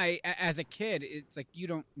as a kid, it's like you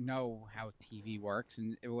don't know how TV works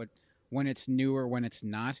and when it's new or when it's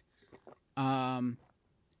not.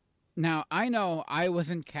 Now, I know I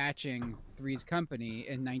wasn't catching Three's Company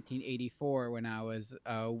in 1984 when I was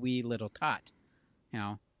a wee little tot.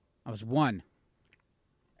 I was 1.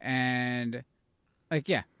 And,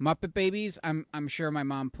 Muppet Babies, I'm sure my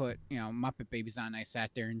mom put, Muppet Babies on. I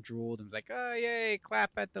sat there and drooled and was like, oh, yay,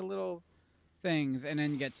 clap at the little things, and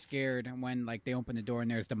then get scared when like they open the door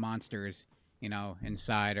and there's the monsters,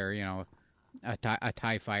 inside, or a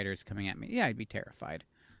TIE fighter's coming at me. Yeah, I'd be terrified.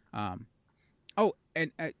 Oh,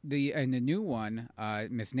 and the new one,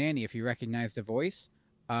 Miss Nanny, if you recognize the voice,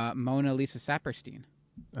 Mona Lisa Saperstein.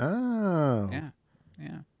 Oh. Yeah.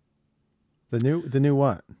 The new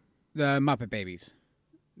what? The Muppet Babies,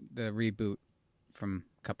 the reboot from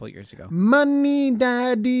a couple of years ago. Money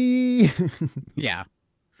Daddy. Yeah.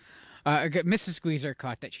 Mrs. Squeezer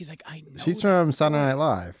caught that. She's like, I know. She's from Saturday Night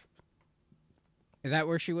Live. Is that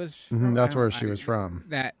where she was from? That's where she was from.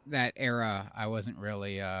 That era, I wasn't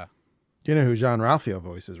really. You know who John Ralphio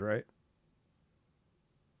voices, right?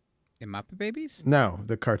 In Muppet Babies? No,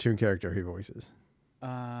 the cartoon character he voices.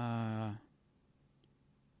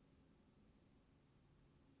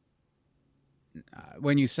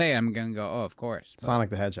 When you say it, I'm gonna go, oh, of course. But... Sonic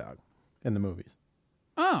the Hedgehog in the movies.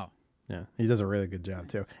 Oh. Yeah, he does a really good job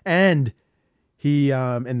too. And he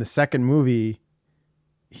in the second movie,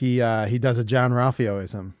 he does a John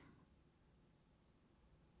Ralphioism.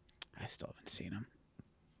 I still haven't seen him.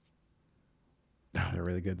 Oh, they're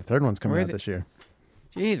really good. The third one's coming out this year.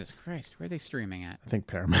 Jesus Christ, where are they streaming at? I think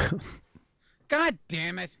Paramount. God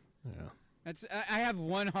damn it! Yeah, I have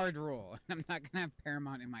one hard rule. I'm not gonna have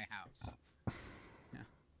Paramount in my house. Yeah.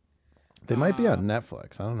 They might be on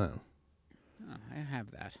Netflix. I don't know. Oh, I have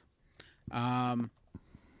that.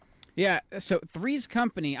 Yeah. So Three's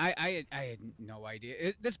Company, I had no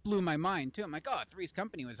idea. This blew my mind too. I'm like, oh, Three's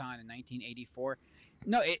Company was on in 1984.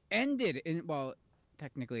 No, it ended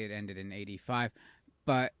technically it ended in 85,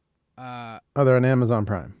 but they're on Amazon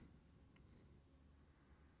Prime.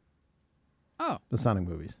 Oh, the Sonic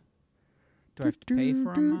movies. Do I have to pay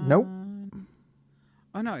for them? Nope.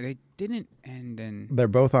 Oh no, they didn't end in. They're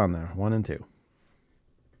both on there, 1 and 2.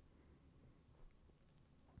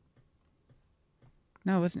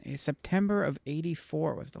 No, it wasn't. September of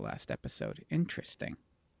 84 was the last episode. Interesting.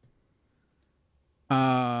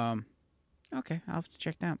 Okay, I'll have to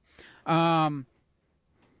check that out.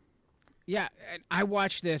 Yeah, I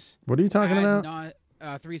watched this. What are you talking about?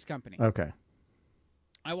 Three's Company. Okay.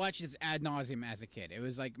 I watched this ad nauseum as a kid. It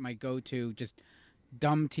was like my go-to, just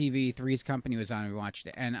dumb TV. Three's Company was on. We watched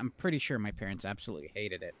it, and I'm pretty sure my parents absolutely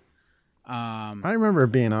hated it. I remember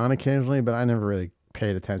it being on occasionally, but I never really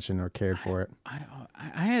paid attention or cared for it.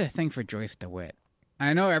 I had a thing for Joyce DeWitt.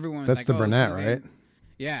 I know everyone's That's like, the oh, brunette, Suzanne. right?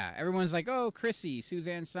 Yeah, everyone's like, oh, Chrissy,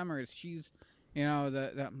 Suzanne Summers. She's,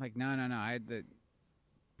 I'm like, no. I had the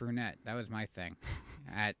brunette. That was my thing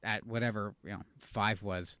at whatever 5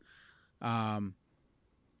 was. And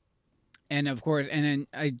of course, and then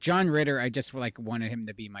John Ritter, I just wanted him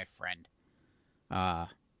to be my friend,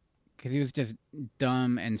 because he was just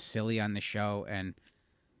dumb and silly on the show, and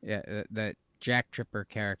the Jack Tripper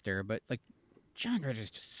character. But John Ritter's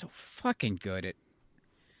just so fucking good at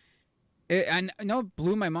it. And I know it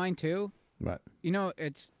blew my mind too. What?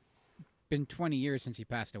 It's been 20 years since he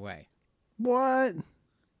passed away. What?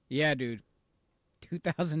 Yeah, dude.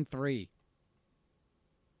 2003.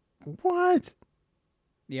 What?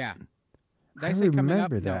 Yeah. Did I say coming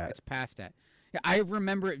up? remember No, that. it's past that. Yeah, I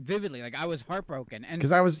remember it vividly. I was heartbroken, and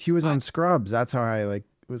Because he was on Scrubs. That's how I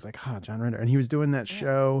was like, oh, John Ritter, and he was doing that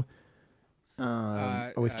show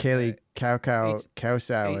with Kaylee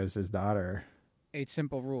Kowsow as his daughter. 8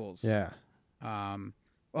 Simple Rules. Yeah.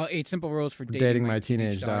 Well, 8 Simple Rules for dating my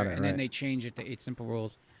teenage daughter, and then right. they changed it to 8 Simple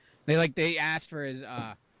Rules. They asked for his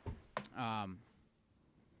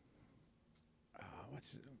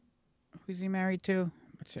who's he married to?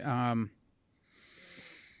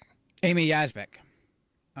 Amy Yazbek.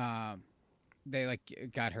 They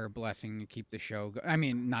got her blessing to keep the show. I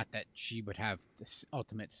mean, not that she would have this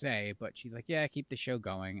ultimate say, but she's like, yeah, keep the show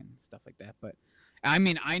going and stuff like that. But I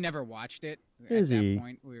mean, I never watched it. Izzy. At that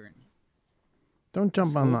point, we were in. Don't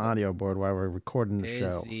jump on the audio board while we're recording the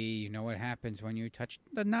show. Izzy, you know what happens when you touch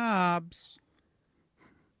the knobs.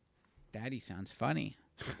 Daddy sounds funny.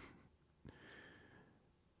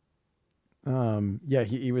 Yeah,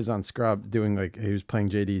 he was on Scrubs doing he was playing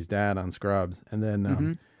JD's dad on Scrubs, and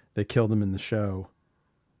then they killed him in the show.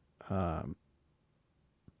 That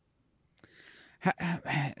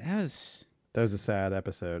was a sad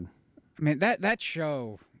episode. I mean, that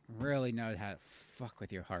show really knows how to fuck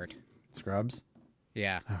with your heart. Scrubs?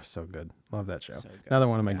 Yeah. Oh, so good. Love that show. So good. Another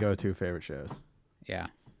one of my go-to favorite shows. Yeah.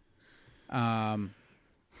 I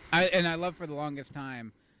love for the longest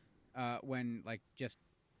time when just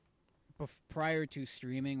prior to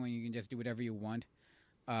streaming, when you can just do whatever you want,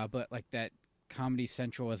 but that Comedy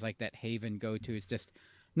Central is that haven go-to. It's just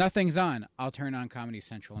nothing's on. I'll turn on Comedy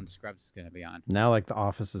Central and Scrubs is going to be on. Now The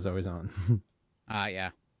Office is always on.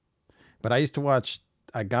 Yeah. But I used to watch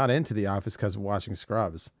I got into The Office because of watching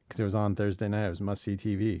Scrubs, because it was on Thursday night. It was must see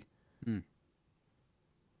TV.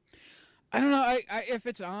 I don't know. I if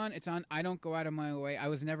it's on, it's on. I don't go out of my way. I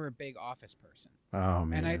was never a big Office person. Oh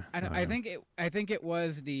man, And I think it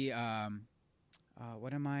was the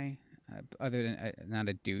what am I other than not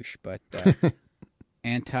a douche but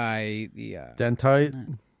anti the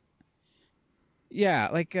Dentite yeah,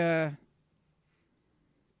 like with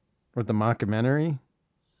the mockumentary.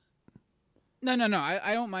 no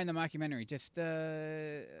I don't mind the mockumentary. Just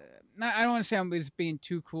I don't want to say I was being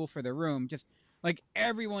too cool for the room. Just like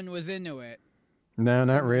everyone was into it. No,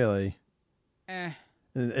 not really. Eh.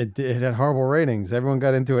 It had horrible ratings. Everyone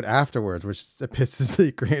got into it afterwards, which pisses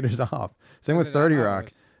the creators off. Same with 30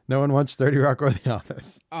 Rock. No one watched 30 Rock or The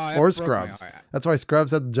Office. Or Scrubs. That's why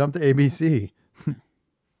Scrubs had to jump to ABC.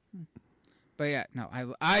 But yeah, no,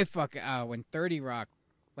 I when 30 Rock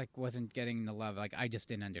like wasn't getting the love, like I just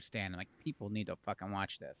didn't understand. I'm like, people need to fucking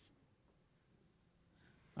watch this.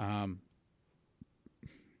 But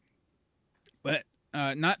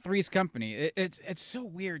not Three's Company. It's so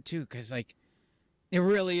weird too, because like it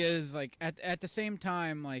really is like at the same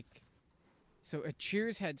time, like so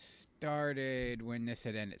Cheers had started when this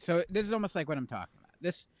had ended. So this is almost like what I'm talking about.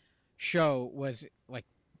 This show was like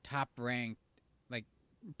top ranked, like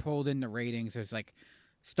pulled in the ratings. It was like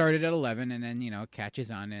started at 11 and then, you know,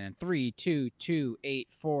 catches on, and then 3, 2, 2, 8,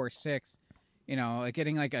 4, 6, you know, like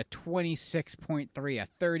getting like a 26.3, a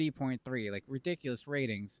 30.3, like ridiculous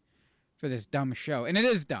ratings for this dumb show. And it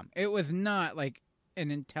is dumb. It was not like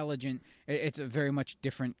an intelligent, it's a very much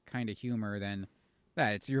different kind of humor than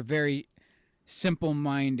that. It's your very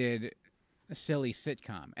simple-minded, silly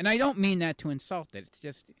sitcom. And I don't mean that to insult it. It's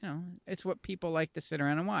just, you know, it's what people like to sit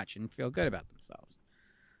around and watch and feel good about themselves.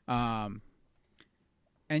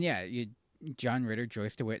 And yeah, John Ritter,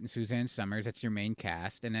 Joyce DeWitt, and Suzanne Summers, that's your main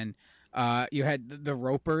cast. And then you had the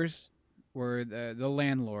Ropers were the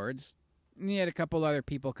landlords. And you had a couple other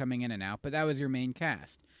people coming in and out, but that was your main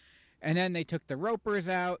cast. And then they took the Ropers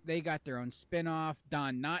out. They got their own spin-off.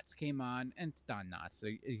 Don Knotts came on, and it's Don Knotts. So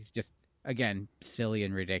he's just, again, silly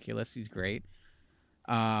and ridiculous. He's great.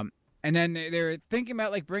 And then they were thinking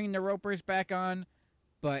about like bringing the Ropers back on,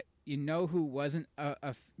 but you know who wasn't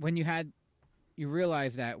when you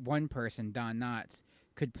realize that one person, Don Knotts,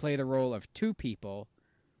 could play the role of two people.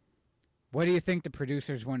 What do you think the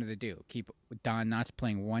producers wanted to do? Keep Don Knotts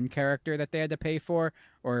playing one character that they had to pay for,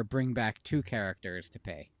 or bring back two characters to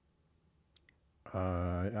pay?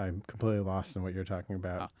 I'm completely lost in what you're talking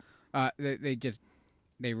about.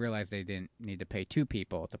 They realized they didn't need to pay two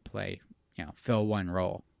people to play, you know, fill one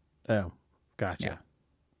role. Oh, gotcha.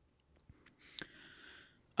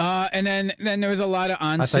 Yeah. And then there was a lot of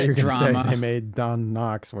on-set I thought you were going to drama. say they made Don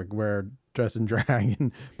Knotts like wear dress and drag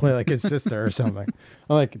and play like his sister or something.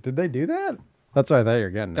 I'm like, did they do that? That's what I thought you were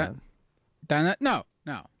getting at. No.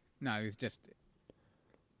 He was just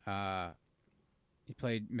he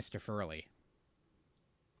played Mr. Furley.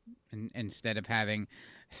 And instead of having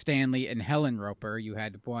Stanley and Helen Roper, you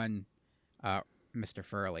had one Mr.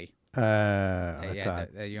 Furley.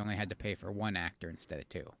 You only had to pay for one actor instead of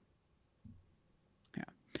two.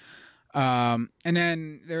 Yeah. And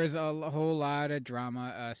then there was a whole lot of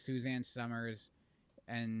drama. Suzanne Summers,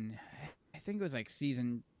 and I think it was like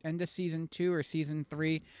end of season 2 or season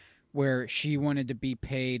 3, where she wanted to be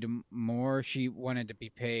paid more. She wanted to be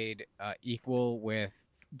paid equal with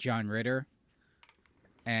John Ritter.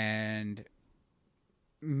 And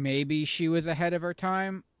maybe she was ahead of her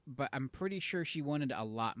time, but I'm pretty sure she wanted a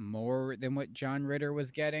lot more than what John Ritter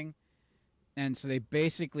was getting. And so they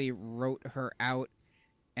basically wrote her out,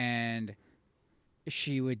 and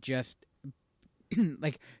she would just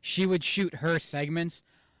like she would shoot her segments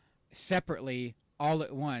separately all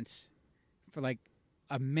at once for like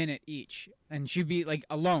a minute each, and she'd be like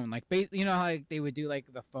alone, like you know how like, they would do like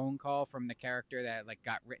the phone call from the character that like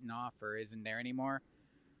got written off or isn't there anymore.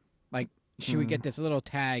 Like she would get this little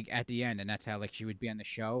tag at the end, and that's how like she would be on the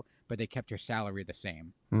show, but they kept her salary the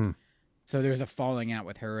same. So there was a falling out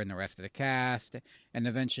with her and the rest of the cast, and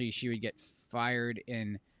eventually she would get fired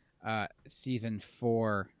in season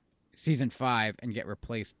 5 and get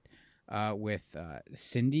replaced with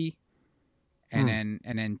Cindy, and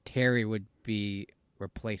then Terry would be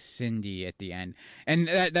replace Cindy at the end, and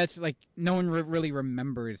that's like no one really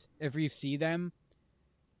remembers. If you see them,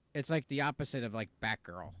 it's like the opposite of like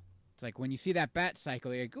Batgirl. It's like when you see that Bat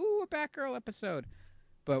Cycle, you're like, ooh, a Batgirl episode.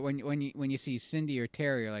 But when you see Cindy or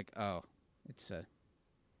Terry, you're like, oh, it's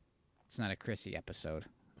not a Chrissy episode.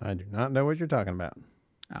 I do not know what you're talking about.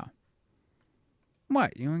 Oh,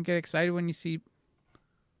 what? You don't get excited when you see?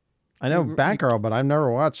 I know Batgirl, but I've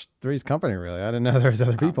never watched Three's Company really. I didn't know there was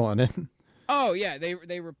other people on it. Oh yeah,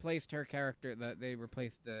 they replaced her character. They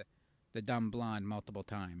replaced the dumb blonde multiple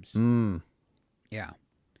times. Mm. Yeah.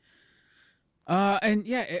 And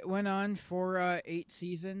yeah, it went on for 8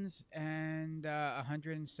 seasons and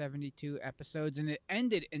 172 episodes, and it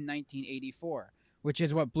ended in 1984, which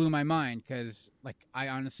is what blew my mind because, like, I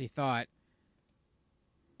honestly thought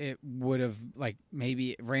it would have, like,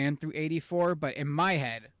 maybe it ran through 84, but in my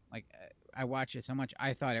head, like, I watched it so much,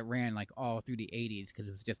 I thought it ran like all through the 80s because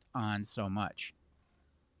it was just on so much.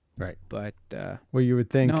 Right. But well, you would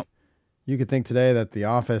think. no. You could think today that The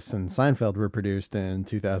Office and Seinfeld were produced in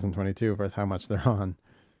 2022 for how much they're on.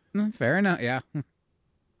 Fair enough. Yeah.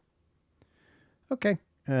 Okay.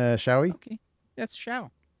 Shall we? Okay. Yes,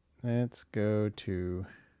 shall. Let's go to...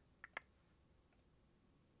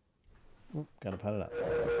 Oop, gotta put it up.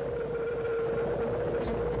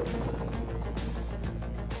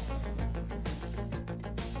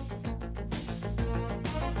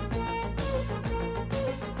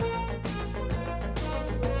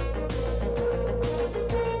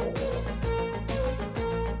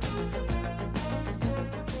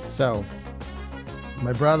 So,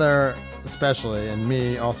 my brother especially, and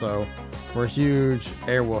me also, were huge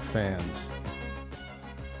Airwolf fans.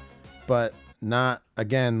 But not,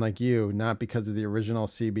 again, like you, not because of the original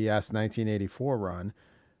CBS 1984 run,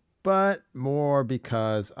 but more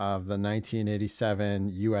because of the 1987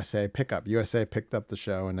 USA pickup. USA picked up the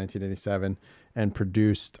show in 1987 and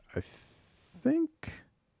produced, I think,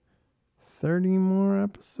 30 more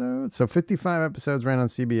episodes. So 55 episodes ran on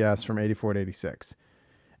CBS from 84 to 86.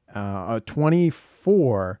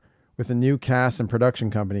 24 with a new cast and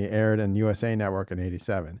production company aired on USA Network in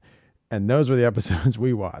 87. And those were the episodes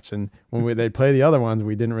we watched. And when they'd play the other ones,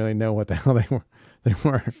 we didn't really know what the hell they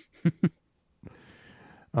were.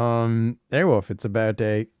 Airwolf, it's about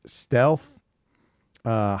a stealth,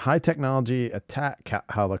 high technology attack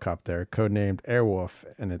helicopter codenamed Airwolf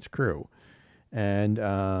and its crew. And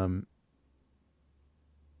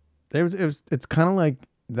it's kind of like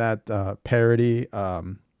that parody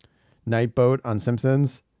Night Boat on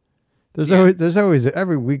Simpsons. There's always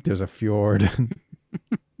every week there's a fjord.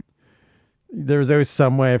 There was always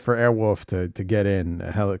some way for Airwolf to get in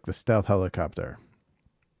the stealth helicopter.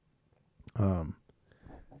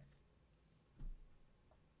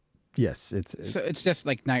 Yes, so it's just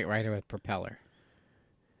like Knight Rider with propeller.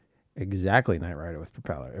 Exactly, Knight Rider with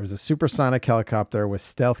propeller. It was a supersonic helicopter with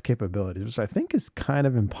stealth capabilities, which I think is kind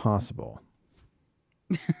of impossible.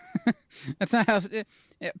 That's not how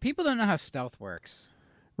people don't know how stealth works.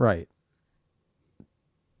 Right.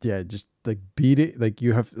 Yeah, just like beat it. Like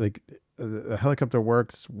you have like a helicopter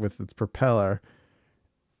works with its propeller,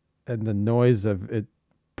 and the noise of it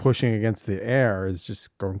pushing against the air is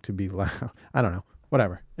just going to be loud. I don't know.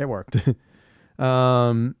 Whatever. It worked.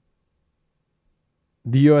 The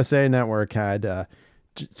USA Network had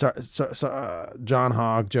John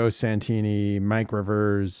Hogg, Joe Santini, Mike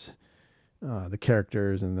Rivers, the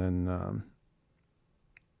characters, and then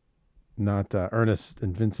not Ernest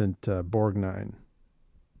and Vincent Borgnine.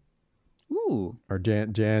 Ooh. Or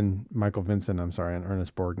Jan Michael Vincent, I'm sorry, and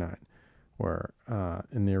Ernest Borgnine were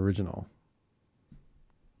in the original.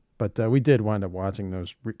 But we did wind up watching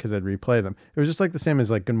those because I'd replay them. It was just like the same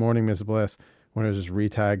as like Good Morning, Miss Bliss, when it was just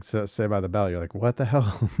retagged Saved by the Bell. You're like, what the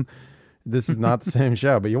hell? This is not the same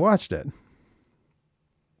show, but you watched it.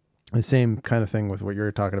 The same kind of thing with what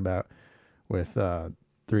you're talking about with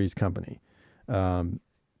Three's Company.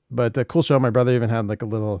 But a cool show. My brother even had like a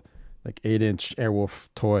little like 8-inch Airwolf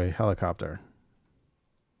toy helicopter.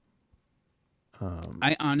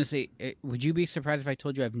 I honestly, would you be surprised if I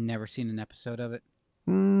told you I've never seen an episode of it?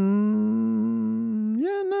 Yeah,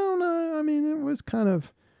 no. I mean, it was kind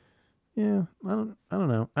of, yeah. I don't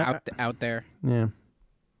know. Out there. Yeah,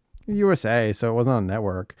 USA, so it wasn't on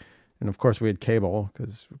network, and of course we had cable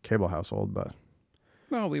because cable household. But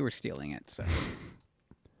well, we were stealing it. So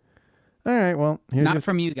all right, well, not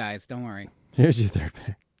from you guys. Don't worry. Here's your third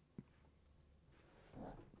pick.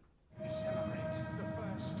 We celebrate the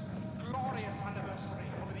first glorious anniversary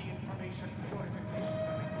of the Information Purification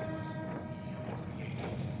Directives. We have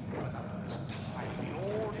created, for the first time in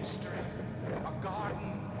all history, a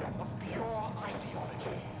garden of pure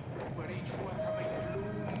ideology, where each worker may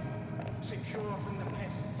bloom, secure from the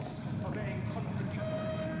pests of being contradictory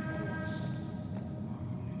thoughts.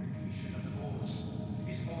 Purification of thoughts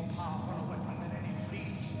is more powerful a weapon than any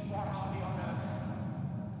fleet or army on earth.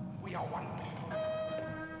 We are one people.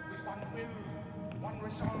 One will, one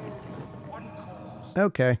resolve, one cause.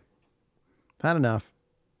 Okay, had enough.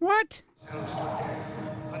 What?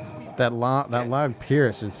 That loud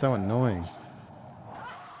Pierce is so annoying.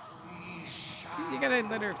 You gotta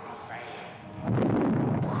let her.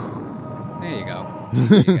 There you go.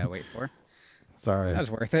 That's what you gotta wait for. Sorry. That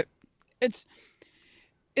was worth it. It's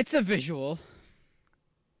a visual.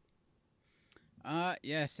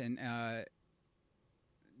 Yes, and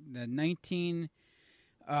the 19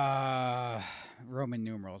 Roman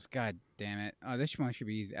numerals. God damn it. Oh, this one should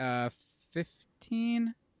be easy.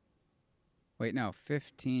 15. Wait, no.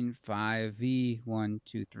 15, 5, V, 1,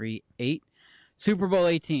 2, 3, 8. Super Bowl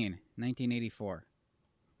 18, 1984.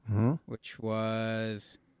 Which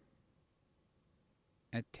was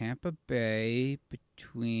at Tampa Bay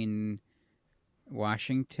between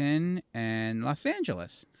Washington and Los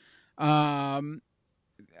Angeles. Apple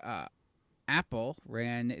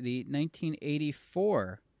ran the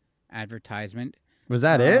 1984 advertisement. Was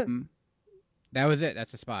that it? That was it.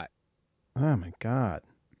 That's the spot. Oh my God.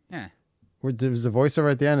 Yeah. There was a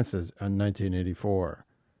voiceover at the end that says, 1984.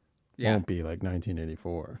 Yeah. Won't be like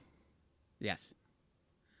 1984. Yes.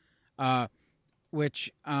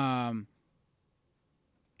 Which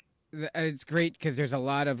it's great because there's a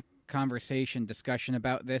lot of discussion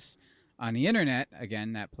about this on the internet,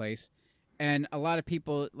 again, that place, and a lot of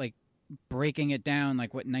people like breaking it down,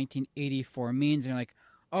 like what 1984 means, and they're like,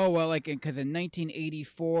 oh well, like because in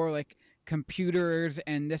 1984, like computers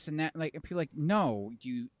and this and that, like, and people are like, no,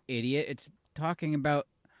 you idiot, it's talking about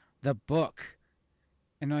the book.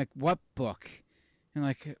 And they're like, what book? And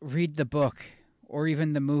like, read the book or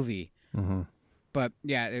even the movie. But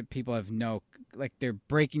yeah, people have they're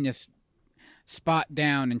breaking this spot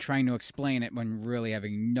down and trying to explain it when really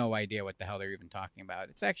having no idea what the hell they're even talking about.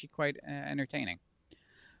 It's actually quite entertaining.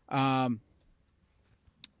 There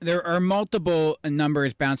are multiple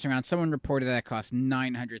numbers bouncing around. Someone reported that it cost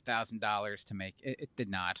 $900,000 to make. It did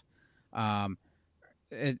not.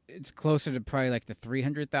 It's closer to probably like the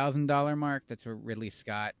 $300,000 mark. That's what Ridley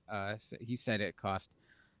Scott. He said it cost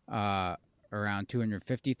around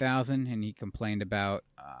 $250,000, and he complained about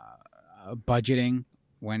budgeting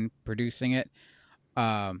when producing it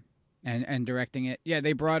and directing it. Yeah,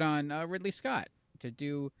 they brought on Ridley Scott to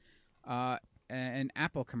do an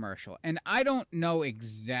Apple commercial, and I don't know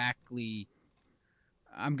exactly.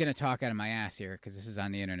 I'm gonna talk out of my ass here because this is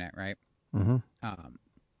on the internet, right?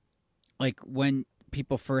 Like when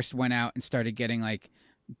people first went out and started getting like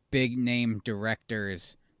big name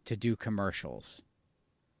directors to do commercials.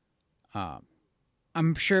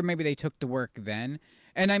 I'm sure maybe they took the work then.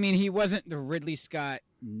 And I mean, he wasn't the Ridley Scott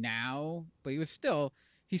now, but he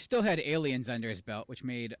still had Aliens under his belt, which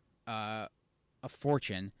made a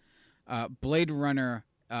fortune. Blade Runner,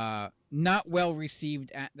 not well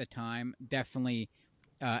received at the time, definitely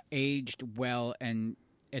aged well, and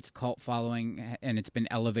its cult following, and it's been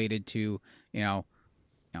elevated to,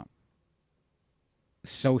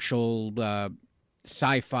 social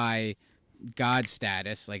sci-fi god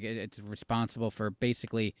status. Like it's responsible for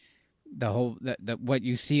basically the whole what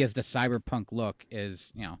you see as the cyberpunk look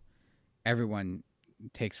is, everyone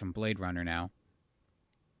takes from Blade Runner now.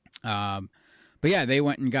 But yeah, they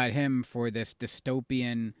went and got him for this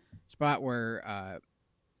dystopian spot where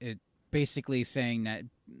it basically saying that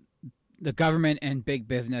the government and big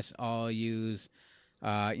business all use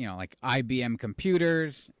like IBM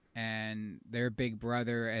computers, and they're big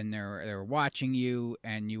brother, and they're watching you,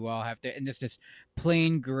 and you all have to, and this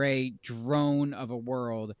plain gray drone of a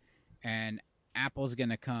world, and Apple's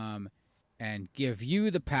gonna come and give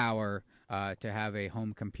you the power to have a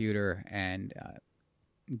home computer and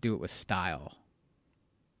do it with style.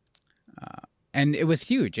 And it was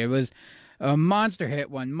huge. It was a monster hit,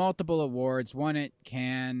 won multiple awards, won at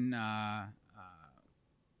Cannes,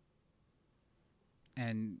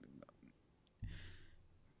 and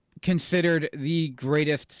considered the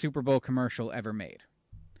greatest Super Bowl commercial ever made.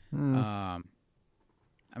 I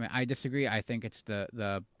mean, I disagree. I think it's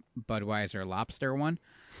the Budweiser lobster one,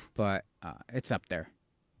 but it's up there.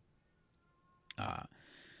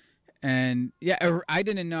 And yeah, I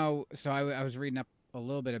didn't know, so I was reading up a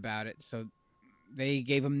little bit about it. So they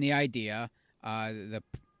gave him the idea. The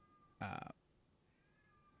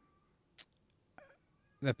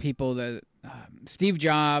people, Steve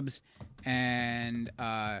Jobs and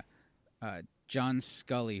John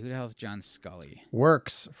Scully. Who the hell is John Scully?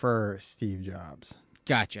 Works for Steve Jobs.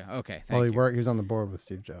 Gotcha. Okay. He was on the board with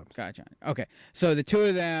Steve Jobs. Gotcha. Okay. So the two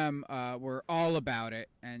of them were all about it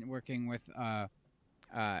and working with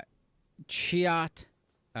Chiat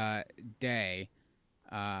Day.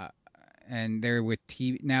 And they're with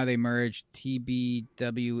now they merged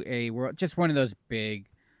TBWA World, just one of those big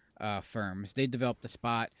firms. They developed the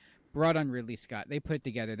spot, brought on Ridley Scott. They put it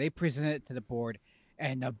together. They presented it to the board,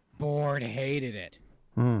 and the board hated it.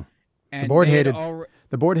 And the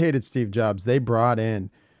board hated Steve Jobs. They brought in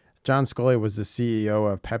John Scully was the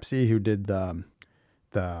CEO of Pepsi, who did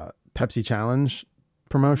the Pepsi Challenge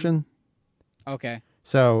promotion. Okay.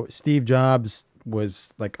 So Steve Jobs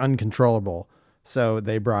was like uncontrollable. So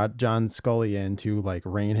they brought John Scully in to like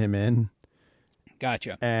rein him in.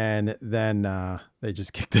 Gotcha. And then they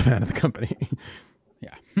just kicked him out of the company.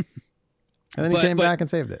 Yeah. And then he came back and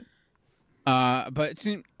saved it. But it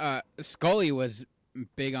seemed, Scully was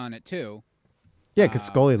big on it too. Yeah, because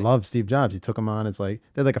Scully loved Steve Jobs. He took him on as like,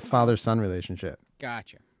 they're like a father-son relationship.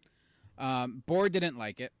 Gotcha. Board didn't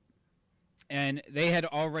like it. And they had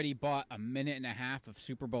already bought 1.5 minutes of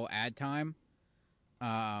Super Bowl ad time.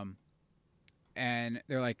 And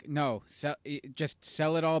they're like, no, just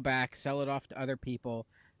sell it all back, sell it off to other people,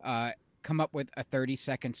 come up with a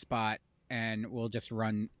 30-second spot, and we'll just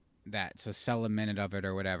run that. So sell a minute of it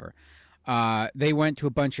or whatever. They went to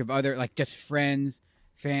a bunch of other, like just friends,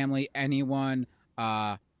 family, anyone,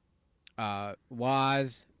 was,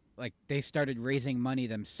 like they started raising money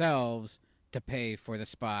themselves to pay for the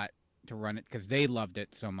spot to run it because they loved it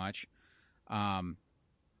so much. And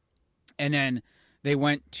then they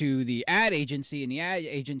went to the ad agency, and the ad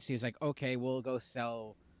agency was like, okay, we'll go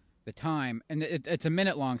sell the time. And it's a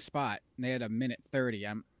minute-long spot. And they had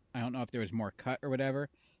 1:30. I don't know if there was more cut or whatever.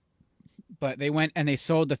 But they went and they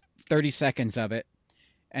sold the 30 seconds of it.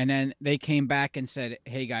 And then they came back and said,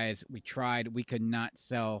 hey, guys, we tried. We could not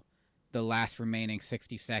sell the last remaining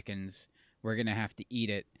 60 seconds. We're going to have to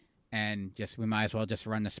eat it. And we might as well just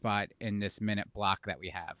run the spot in this minute block that we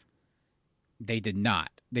have. They did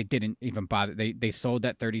not. They didn't even bother. They sold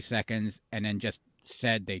that 30 seconds and then just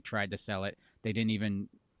said they tried to sell it. They didn't even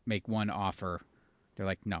make one offer. They're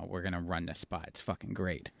like, no, we're going to run this spot. It's fucking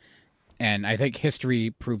great. And I think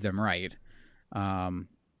history proved them right. And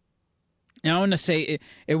I want to say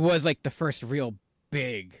it was like the first real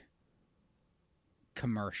big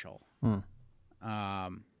commercial.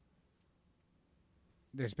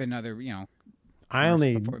 There's been other, I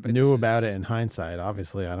only before, but knew about it in hindsight.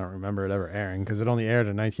 Obviously, I don't remember it ever airing because it only aired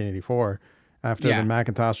in 1984. After the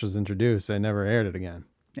Macintosh was introduced, they never aired it again.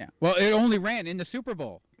 Yeah. Well, it only ran in the Super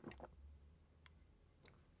Bowl.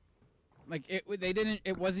 Like they didn't.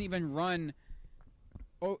 It wasn't even run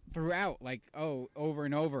throughout. Like over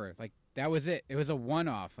and over. Like that was it. It was a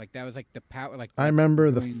one-off. Like that was like the power. Like I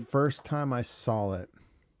remember the first time I saw it.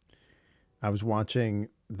 I was watching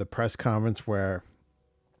the press conference where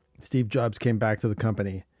Steve Jobs came back to the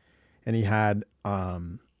company, and he had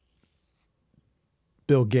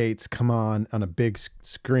Bill Gates come on a big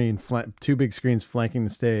screen, two big screens flanking the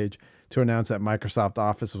stage to announce that Microsoft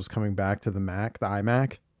Office was coming back to the Mac, the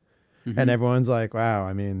iMac. Mm-hmm. And everyone's like, wow,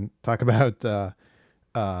 I mean, talk about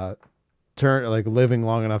living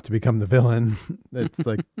long enough to become the villain. It's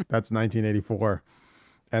like, that's 1984.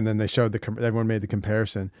 And then they showed everyone made the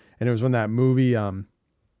comparison. And it was when that movie,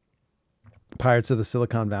 Pirates of the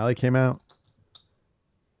Silicon Valley came out.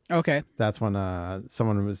 Okay. That's when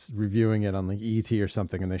someone was reviewing it on like ET or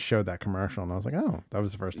something, and they showed that commercial, and I was like, oh, that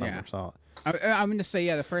was the first time I ever saw it. I'm going to say,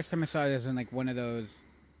 the first time I saw it was in like one of those,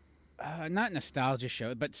 not nostalgia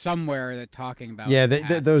shows, but somewhere that talking about. Yeah,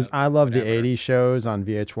 those I love the 80s shows on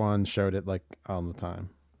VH1 showed it like all the time.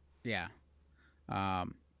 Yeah. But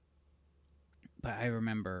I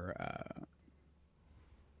remember,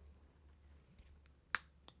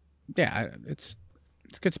 it's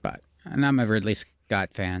a good spot. And I'm a Ridley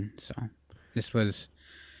Scott fan, so this was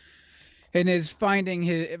in his finding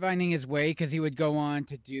his way, because he would go on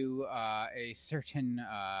to do a certain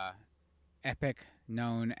epic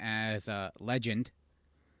known as Legend.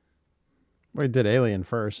 Well, he did Alien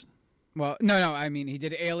first. Well, no. I mean, he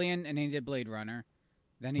did Alien, and then he did Blade Runner.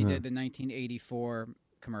 Then he did the 1984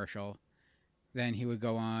 commercial. Then he would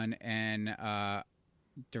go on and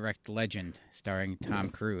direct Legend, starring Tom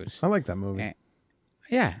Cruise. I like that movie.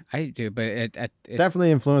 Yeah, I do, but it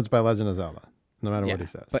definitely influenced by Legend of Zelda, no matter what he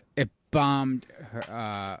says. But it bombed.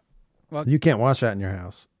 Well, you can't watch that in your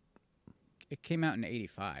house. It came out in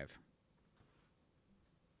 '85.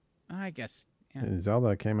 I guess. Yeah.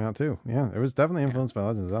 Zelda came out too. Yeah, it was definitely influenced by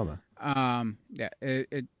Legend of Zelda. Yeah,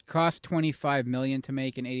 it cost $25 million to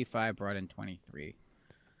make in '85, brought in 23.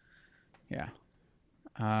 Yeah.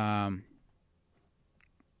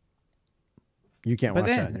 You can't watch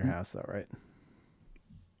that in your house, though, right?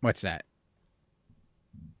 What's that?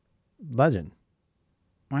 Legend.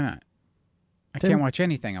 Why not? I can't watch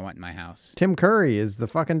anything I want in my house. Tim Curry is the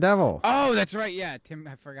fucking devil. Oh, that's right. Yeah, Tim.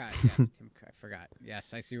 I forgot. Yes, I forgot.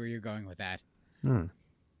 Yes, I see where you're going with that. So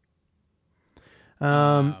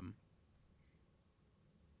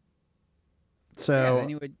then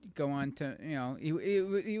he would go on to,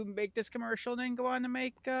 he would make this commercial, then go on to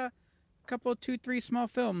make a couple, 2-3 small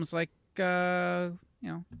films like,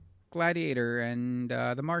 Gladiator and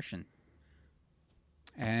The Martian.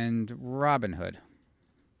 And Robin Hood.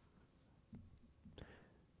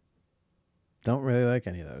 Don't really like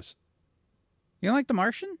any of those. You don't like The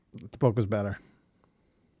Martian? The book was better.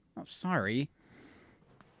 Oh, sorry.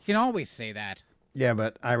 You can always say that. Yeah,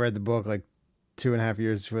 but I read the book like 2.5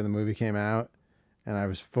 years before the movie came out, and I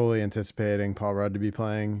was fully anticipating Paul Rudd to be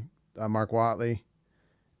playing Mark Watley.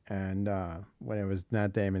 And when it was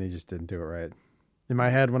Matt Damon, he just didn't do it right. In my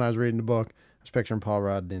head, when I was reading the book, I was picturing Paul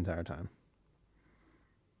Rudd the entire time.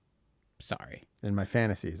 Sorry. In my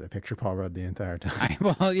fantasies, I picture Paul Rudd the entire time.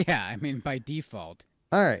 Well, yeah, I mean, by default.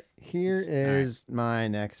 All right, here is my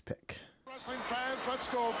next pick. Wrestling fans, let's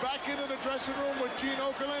go back into the dressing room with Gene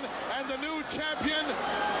Okerlund and the new champion,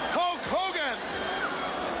 Hulk Hogan.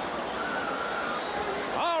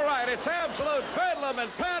 All right, it's absolute bedlam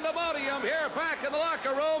and pandemonium here back in the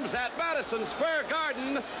locker rooms at Madison Square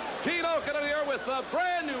Garden. Gene Okerlund here with the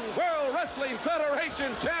brand new World Wrestling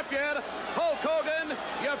Federation champion, Hulk Hogan.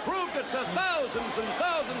 You proved it to thousands and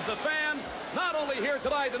thousands of fans, not only here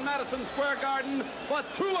tonight in Madison Square Garden, but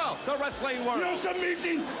throughout the wrestling world. You know something,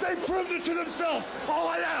 Gene? They proved it to themselves. All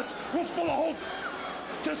I asked was for the Hulk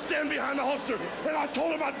to stand behind the holster, and I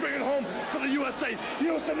told him I'd bring it home for the USA. You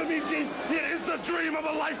know something, Gene? It is the dream of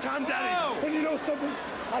a lifetime, Daddy. Oh. And you know something?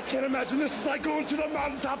 I can't imagine. This is like going to the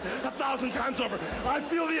mountaintop 1,000 times over. I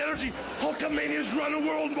feel the energy. Hulkamania is running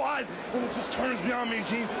worldwide, and it just turns me on,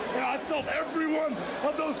 Gene. And I felt every one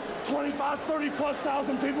of those 25, 30+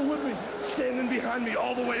 thousand people with me standing behind me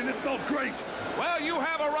all the way, and it felt great. Well, you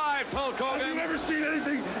have arrived, Hulk Hogan. Have you ever seen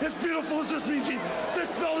anything as beautiful as this, Gene? This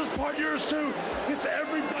belt is part yours, too. It's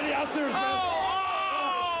everybody out there's man.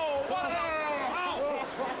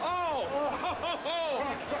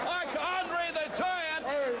 Andre the Giant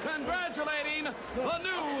congratulating the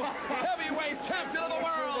new heavyweight champion of the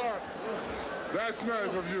world. That's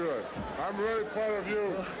nice of you. I'm really proud of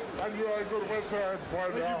you. And you are a good wrestler and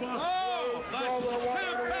fighter. Oh, the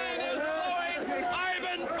champagne is flowing.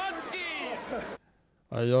 Ivan Putski.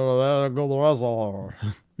 You're a good wrestler.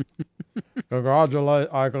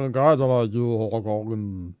 I congratulate you, Hulk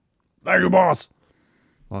Hogan. Thank you, boss.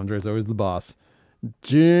 Andre's always the boss.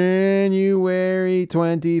 January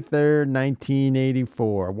 23rd,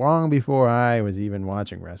 1984. Long before I was even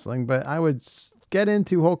watching wrestling, but I would get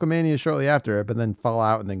into Hulkamania shortly after it, but then fall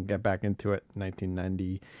out and then get back into it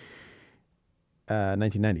 1990.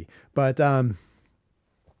 But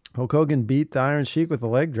Hulk Hogan beat the Iron Sheik with a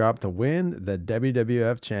leg drop to win the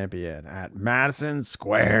WWF champion at Madison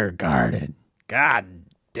Square Garden. God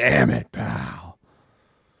damn it, pal.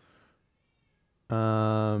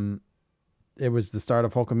 It was the start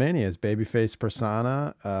of Hulkamania. His babyface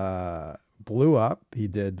persona blew up. He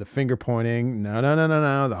did the finger pointing,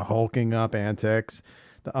 no, the hulking up antics,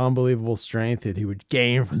 the unbelievable strength that he would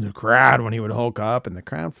gain from the crowd when he would hulk up, and the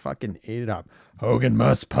crowd fucking ate it up. Hogan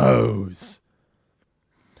must pose.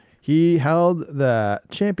 He held the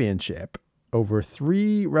championship over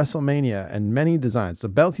 3 WrestleMania and many designs. The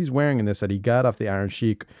belt he's wearing in this that he got off the Iron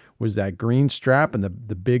Sheik was that green strap and the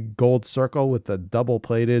big gold circle with the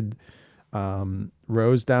double-plated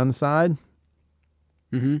rose down the side.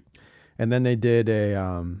 Mm-hmm. And then they did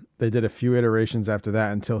a few iterations after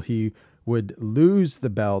that until he would lose the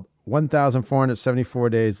belt 1,474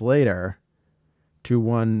 days later to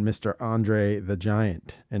one Mr. Andre the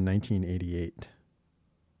Giant in 1988.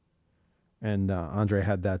 And Andre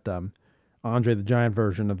had that Andre the Giant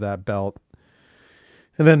version of that belt.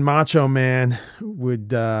 And then Macho Man would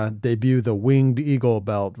debut the Winged Eagle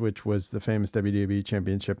belt, which was the famous WWE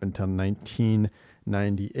Championship until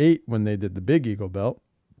 1998 when they did the Big Eagle belt.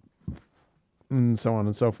 And so on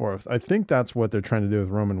and so forth. I think that's what they're trying to do with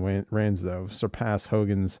Roman Reigns, though. Surpass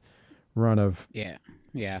Hogan's run of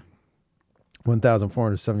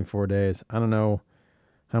 1,474 days. I don't know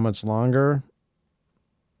how much longer.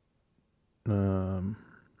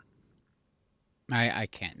 I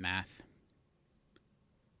can't math.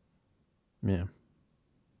 Yeah.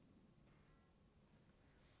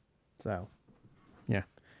 So, yeah.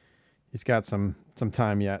 He's got some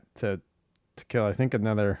time yet to kill. I think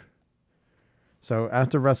another... So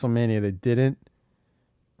after WrestleMania, they didn't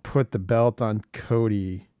put the belt on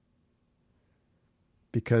Cody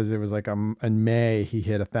because it was like in May he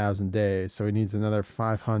hit 1,000 days, so he needs another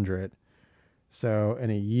 500. So in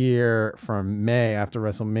a year from May after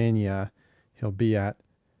WrestleMania, he'll be at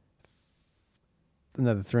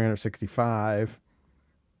another 365,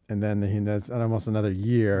 and then he does almost another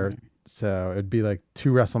year. So it'd be like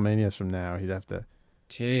 2 WrestleManias from now. He'd have to.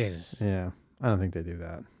 Jeez. Yeah, I don't think they do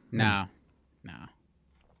that. No.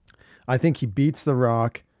 I think he beats The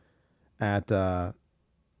Rock at Hell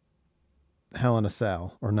in a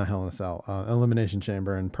Cell, or not Hell in a Cell, Elimination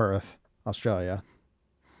Chamber in Perth, Australia.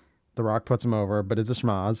 The Rock puts him over, but it's a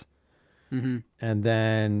schmaz. Mm-hmm. And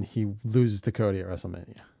then he loses to Cody at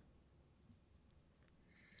WrestleMania.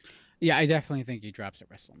 Yeah, I definitely think he drops at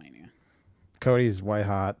WrestleMania. Cody's white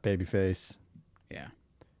hot, babyface. Yeah.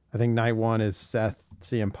 I think night 1 is Seth,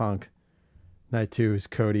 CM Punk. Night 2 is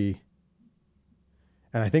Cody.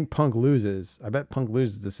 And I think Punk loses. I bet Punk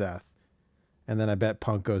loses to Seth. And then I bet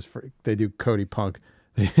Punk goes for... They do Cody Punk.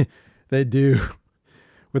 They do...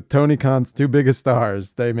 With Tony Khan's 2 biggest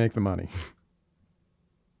stars, they make the money.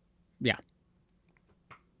 Yeah.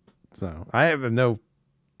 So, I have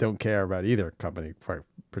don't care about either company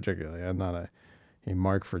particularly. I'm not a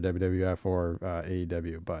mark for WWF or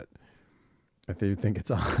AEW, but I do think it's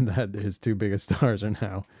odd that his 2 biggest stars are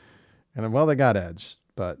now. And well, they got Edge,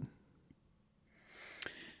 but...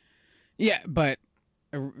 Yeah, but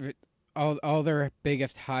all their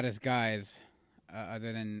biggest, hottest guys,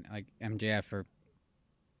 other than like MJF, are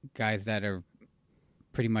guys that are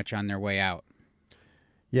pretty much on their way out.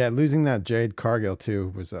 Yeah, losing that Jade Cargill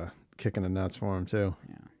too was a kick in the nuts for him too.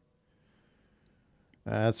 Yeah.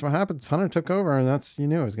 That's what happens. Hunter took over, and that's it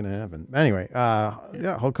was going to happen. Anyway,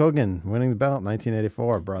 yeah, Hulk Hogan winning the belt,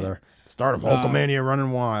 1984, brother. Yeah. Start of Hulkamania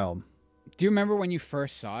running wild. Do you remember when you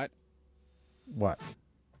first saw it? What?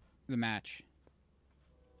 The match.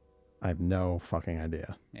 I have no fucking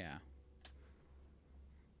idea. Yeah.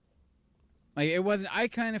 Like it wasn't. I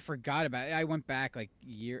kind of forgot about it. I went back like a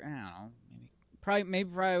year. I don't know. Maybe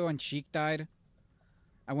when Sheik died.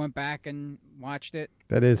 I went back and watched it.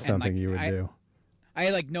 That is something you would do. I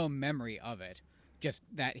had like no memory of it. Just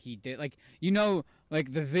that he did. Like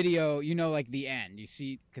like the video. Like the end. You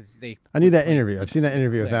see, because they. I knew that interview. I've seen that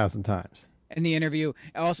interview 1,000 times. And the interview,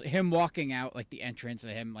 also him walking out, like the entrance,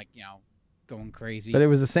 and him going crazy. But it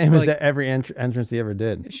was the same as every entrance he ever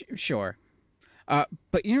did. Sure.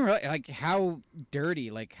 But like how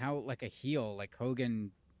dirty, like how like a heel, like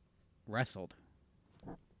Hogan wrestled.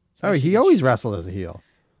 Oh, he always wrestled as a heel.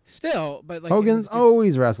 Still, but like Hogan's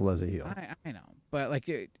always wrestled as a heel. I know, but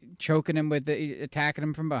like choking him with attacking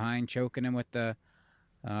him from behind, choking him with the.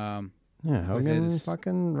 Yeah, Hogan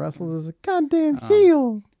fucking wrestled as a goddamn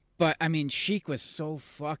heel. But I mean, Sheik was so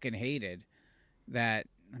fucking hated that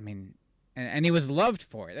and he was loved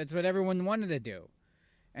for it. That's what everyone wanted to do.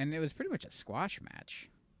 And it was pretty much a squash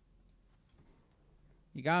match.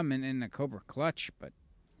 You got him in the Cobra Clutch, but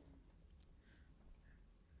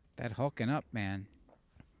that hulking up, man.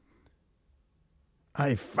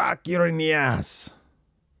 I fuck you in the ass.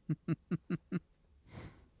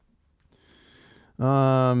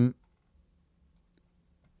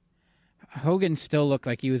 Hogan still looked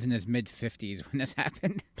like he was in his mid-50s when this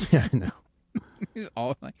happened. Yeah, I know. He was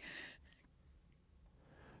all like...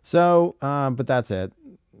 So, but that's it.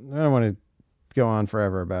 I don't want to go on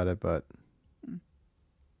forever about it, but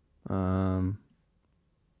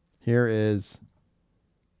here is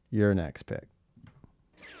your next pick.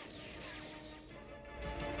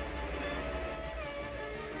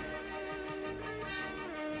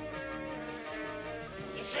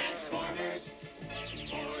 The Transformers,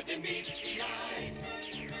 more than meets the eye.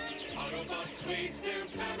 Autobots wage their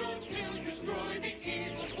battle to destroy the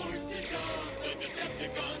evil forces of the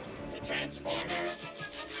Decepticons. The Transformers,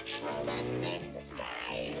 robots in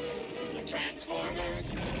disguise. The Transformers,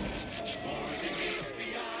 more than meets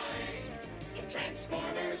the eye. The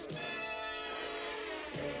Transformers.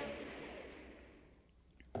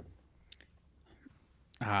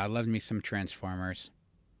 I loved me some Transformers.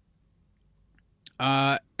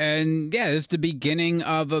 And yeah, it's the beginning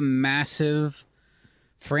of a massive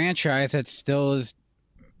franchise that still is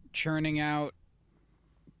churning out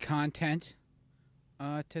content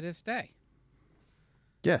to this day.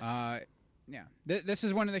 Yes. Yeah. This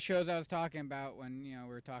is one of the shows I was talking about when we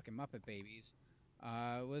were talking Muppet Babies.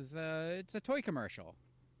 It's a toy commercial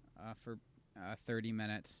for 30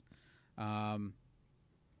 minutes. Trying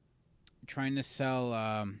to sell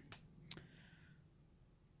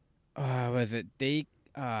was it Diaclan?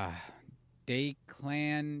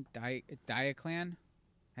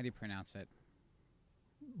 How do you pronounce it?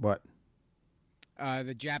 What?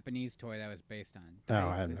 The Japanese toy that was based on. Oh,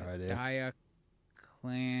 I have no idea.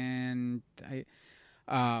 Diaclan.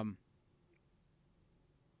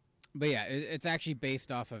 But yeah, it's actually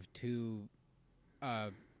based off of two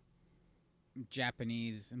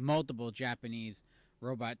multiple Japanese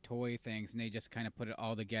robot toy things, and they just kind of put it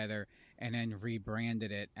all together and then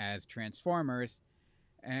rebranded it as Transformers.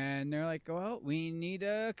 And they're like, well, we need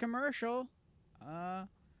a commercial.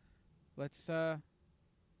 Let's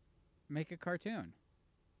make a cartoon.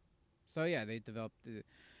 So yeah, they developed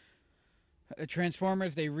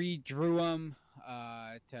Transformers. They redrew them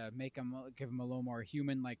to give them a little more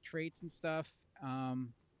human-like traits and stuff.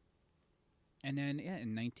 And then, yeah,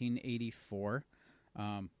 in 1984,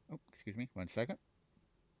 excuse me, 1 second.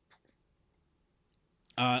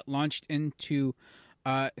 Launched into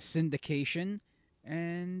syndication,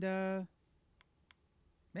 and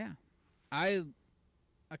yeah, I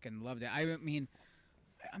fucking loved it. I mean,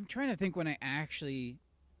 I'm trying to think when I actually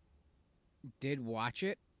did watch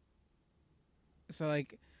it. So,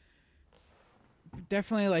 like,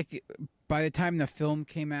 definitely, like, by the time the film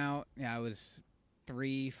came out, yeah, I was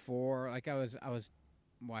 3, 4. Like, I was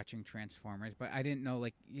watching Transformers, but I didn't know,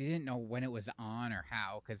 like, you didn't know when it was on or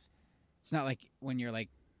how, because it's not like when you're like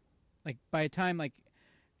by the time like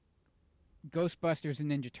Ghostbusters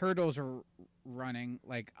and Ninja Turtles are running,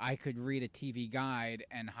 like I could read a TV guide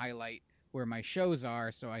and highlight where my shows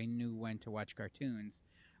are, so I knew when to watch cartoons.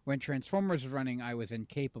 When Transformers was running, I was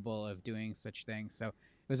incapable of doing such things, so it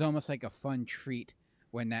was almost like a fun treat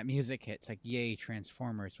when that music hits. Like, yay,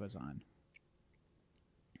 Transformers was on.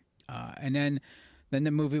 And then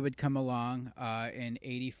the movie would come along in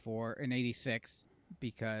 84 and 86,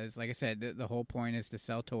 because, like I said, the whole point is to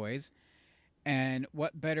sell toys. And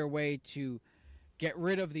what better way to get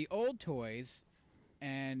rid of the old toys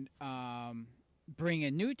and bring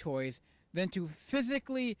in new toys than to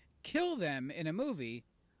physically kill them in a movie,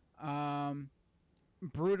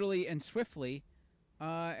 brutally and swiftly,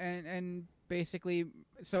 and basically,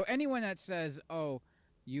 so anyone that says, "Oh,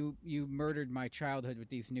 you murdered my childhood with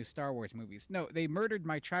these new Star Wars movies," no, they murdered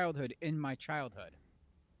my childhood in my childhood.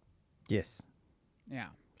 Yes. Yeah.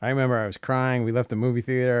 I remember I was crying. We left the movie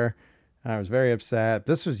theater. I was very upset.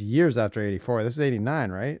 This was years after 84. This was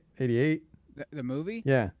 89, right? 88? The movie?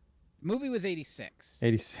 Yeah. The movie was 86.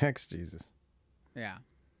 86, Jesus. Yeah.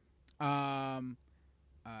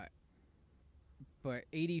 But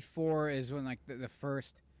 84 is when, like, the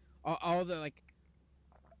first, all the, like,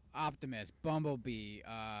 Optimus, Bumblebee,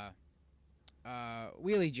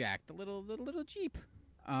 Wheelie Jack, the little Jeep.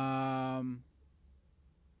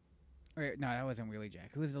 Wait, no, that wasn't Wheelie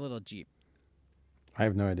Jack. Who was the little Jeep? I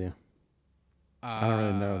have no idea. I don't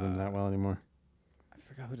really know them that well anymore. I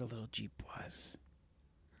forgot who the little Jeep was.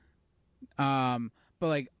 But,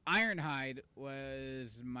 like, Ironhide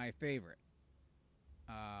was my favorite.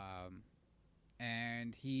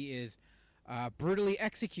 And he is brutally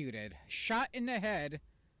executed, shot in the head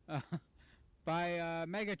by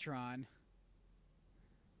Megatron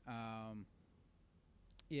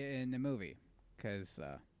in the movie, because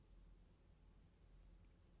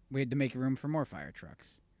we had to make room for more fire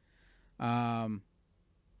trucks.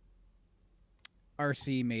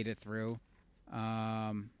 RC made it through.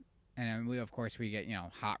 And then we get,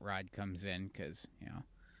 Hot Rod comes in because,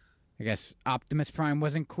 I guess Optimus Prime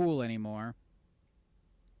wasn't cool anymore.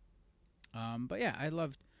 But yeah, I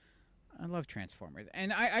love Transformers.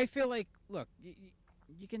 And I feel like, look,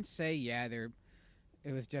 you can say, yeah,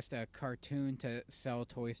 it was just a cartoon to sell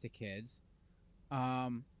toys to kids.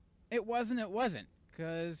 It wasn't.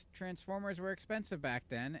 Because Transformers were expensive back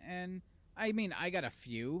then, and I mean, I got a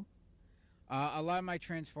few. A lot of my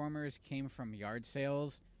Transformers came from yard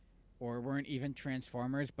sales, or weren't even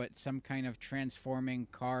Transformers, but some kind of transforming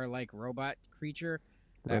car-like robot creature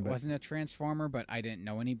that wasn't a Transformer, but I didn't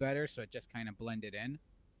know any better, so it just kind of blended in.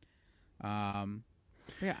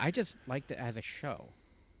 Yeah, I just liked it as a show.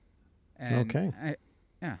 And okay.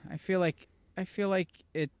 I feel like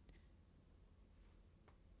it.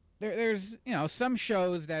 There's some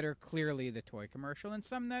shows that are clearly the toy commercial, and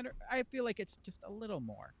some that I feel like it's just a little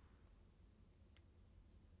more.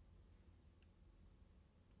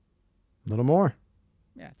 A little more.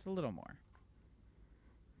 Yeah, it's a little more.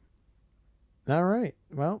 All right.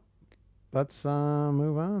 Well, let's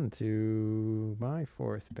move on to my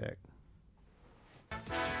fourth pick.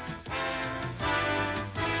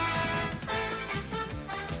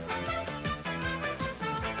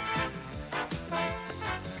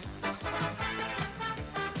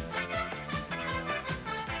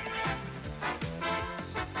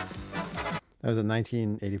 That was a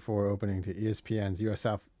 1984 opening to ESPN's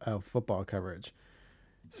USL football coverage.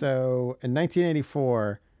 So in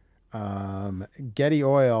 1984, Getty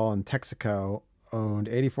Oil and Texaco owned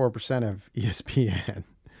 84% of ESPN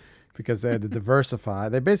because they had to diversify.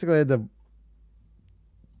 They basically had to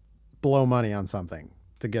blow money on something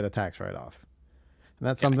to get a tax write-off. And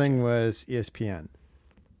that something was ESPN.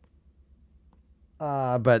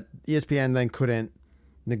 But ESPN then couldn't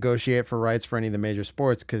negotiate for rights for any of the major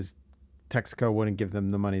sports because Texaco wouldn't give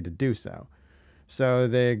them the money to do so. So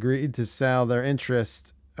they agreed to sell their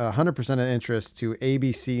interest, 100% of interest, to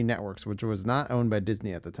ABC Networks, which was not owned by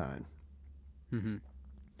Disney at the time. Mm-hmm.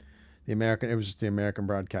 It was just the American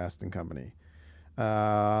Broadcasting Company.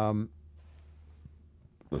 And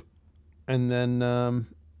then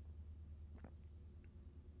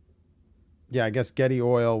yeah, I guess Getty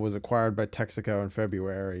Oil was acquired by Texaco in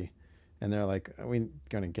February, and they're like, we're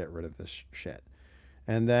gonna get rid of this shit.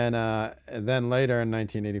 And then later in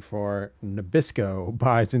 1984, Nabisco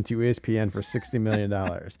buys into ESPN for $60 million.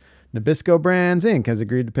 Nabisco Brands Inc. has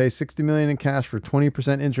agreed to pay $60 million in cash for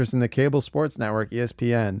 20% interest in the cable sports network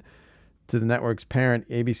ESPN to the network's parent,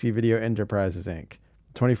 ABC Video Enterprises Inc.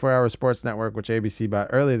 The 24-hour sports network, which ABC bought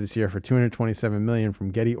earlier this year for $227 million from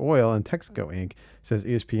Getty Oil and Texaco Inc., says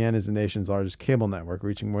ESPN is the nation's largest cable network,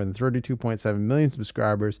 reaching more than 32.7 million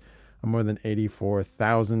subscribers on more than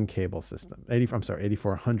 84,000 cable systems.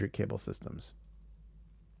 8,400 cable systems.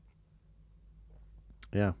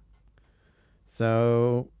 Yeah.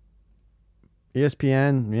 So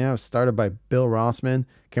ESPN, started by Bill Rossman,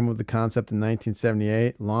 came up with the concept in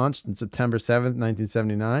 1978, launched on September 7th,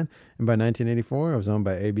 1979, and by 1984, it was owned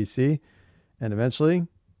by ABC, and eventually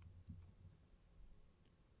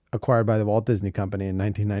acquired by the Walt Disney Company in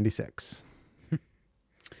 1996.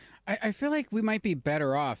 I feel like we might be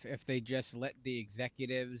better off if they just let the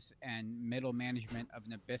executives and middle management of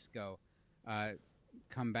Nabisco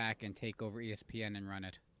come back and take over ESPN and run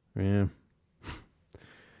it. Yeah.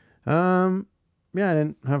 Yeah, I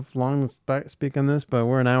didn't have long to speak on this, but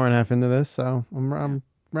we're an hour and a half into this, so I'm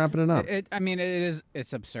wrapping it up.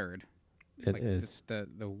 It's absurd. It is. Just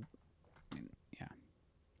yeah.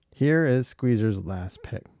 Here is Squeezer's last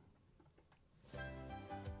pick.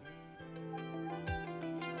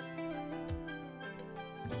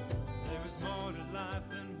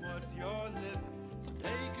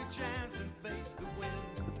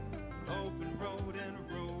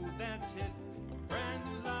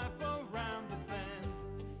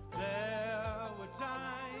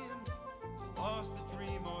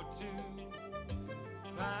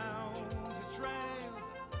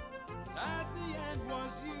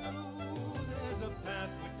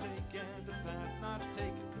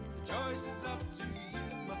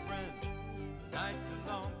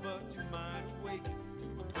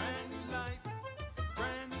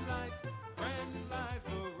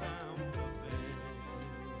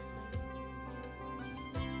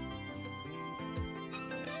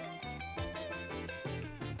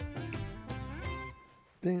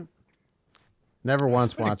 Damn. Never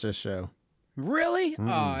once watched this show. Really?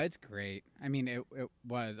 Oh, it's great. I mean, it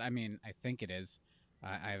was. I mean, I think it is.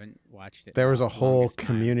 I haven't watched it. There was a whole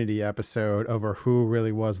Community episode over who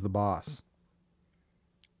really was the boss.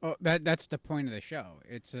 Oh, that's the point of the show.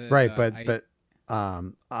 It's right, but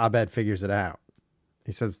Abed figures it out.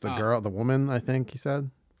 He says the woman. I think he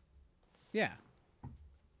said. Yeah.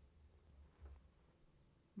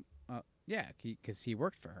 Yeah, because he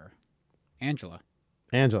worked for her, Angela.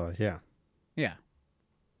 Angela, yeah. Yeah.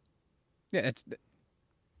 Yeah,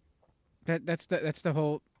 that's the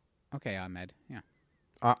whole. Okay, Ahmed. Yeah.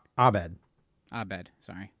 Abed.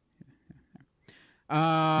 Sorry.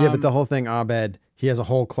 Yeah, but the whole thing, Abed, he has a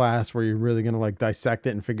whole class where you're really gonna like dissect it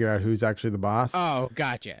and figure out who's actually the boss. Oh,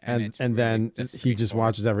 gotcha. And then he just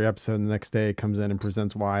watches every episode, and the next day comes in and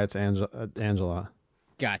presents why it's Angela.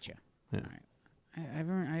 Gotcha. Yeah. All right. I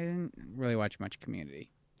didn't really watch much Community.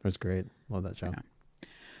 It was great. Love that show.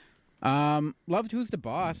 Yeah. Loved Who's the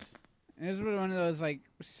Boss. It was one of those like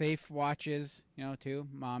safe watches, too.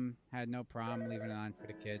 Mom had no problem leaving it on for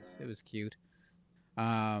the kids. It was cute.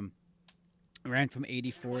 Ran from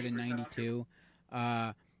 84 to 92.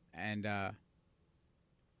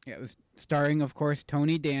 It was starring, of course,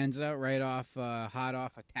 Tony Danza, right off, hot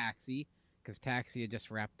off a Taxi, because Taxi had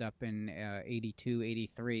just wrapped up in 82,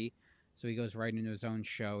 83. So he goes right into his own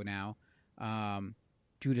show now.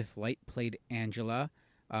 Judith Light played Angela.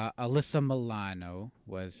 Alyssa Milano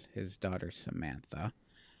was his daughter Samantha.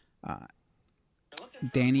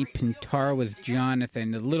 Danny Pintar was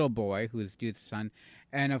Jonathan, the little boy, who was Judith's son.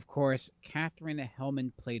 And, of course, Catherine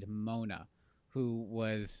Hellman played Mona, who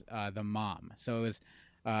was the mom. So it was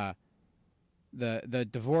the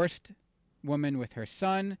divorced woman with her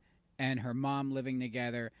son and her mom living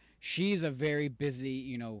together. She's a very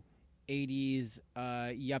busy, 80s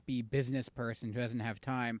yuppie business person who doesn't have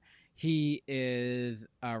time. He is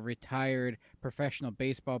a retired professional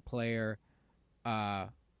baseball player,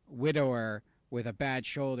 widower with a bad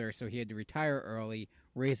shoulder, so he had to retire early,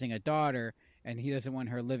 raising a daughter, and he doesn't want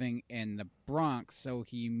her living in the Bronx, so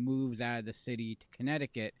he moves out of the city to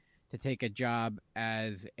Connecticut to take a job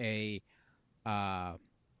as a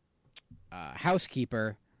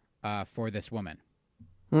housekeeper for this woman.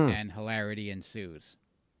 And hilarity ensues.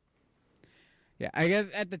 Yeah, I guess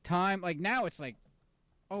at the time, like now it's like,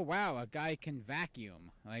 oh wow, a guy can vacuum.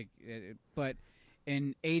 Like, but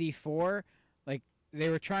in 84, like they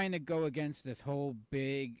were trying to go against this whole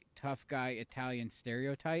big tough guy Italian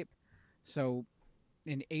stereotype. So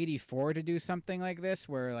in '84 to do something like this,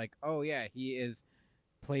 where like, oh yeah, he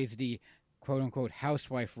plays the quote unquote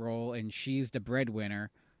housewife role, and she's the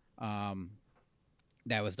breadwinner.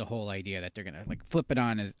 That was the whole idea, that they're gonna like flip it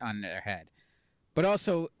on their head. But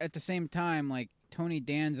also at the same time, like Tony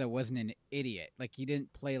Danza wasn't an idiot. Like he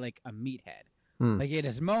didn't play like a meathead. Like he had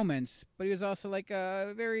his moments, but he was also like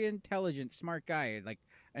a very intelligent, smart guy, like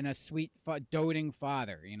and a sweet, doting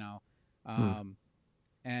father, you know.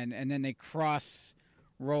 And then they cross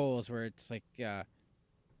roles where it's like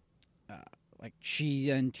she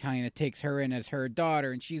then kind of takes her in as her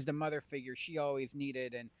daughter, and she's the mother figure she always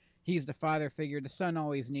needed, and he's the father figure the son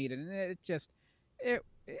always needed, and it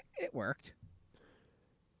worked.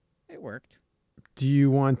 It worked. Do you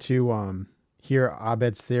want to hear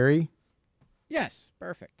Abed's theory? Yes,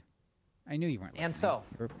 perfect. I knew you weren't listening. And so,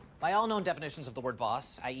 by all known definitions of the word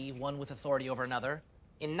boss, i.e. one with authority over another,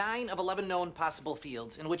 in 9 of 11 known possible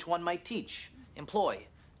fields in which one might teach, employ,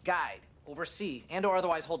 guide, oversee, and or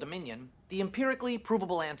otherwise hold dominion, the empirically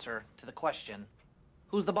provable answer to the question,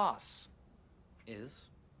 who's the boss, is...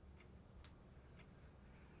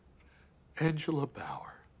 Angela Bauer.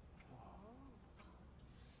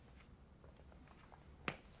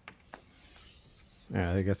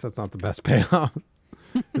 Yeah, I guess that's not the best payoff.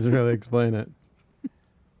 Doesn't really explain it.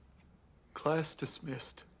 Class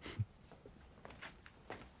dismissed.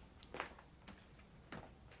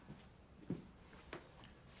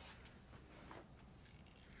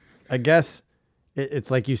 I guess it's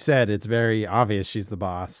like you said, it's very obvious she's the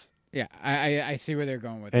boss. Yeah, I see where they're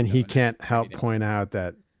going with it. And he can't help point out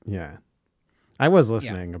that, yeah. I was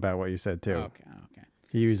listening about what you said, too. Okay.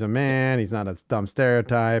 He was a man. He's not a dumb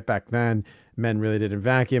stereotype. Back then, men really didn't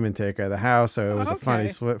vacuum and take care of the house, so it was a funny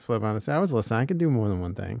flip on it. I was listening. I can do more than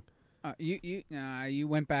one thing. You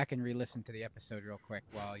went back and re-listened to the episode real quick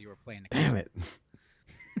while you were playing the Damn it.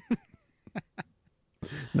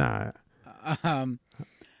 Nah.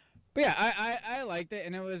 But yeah, I liked it,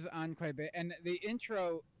 and it was on quite a bit. And the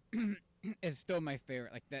intro is still my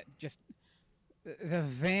favorite. Like that, just the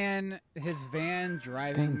van, his van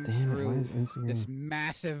driving through this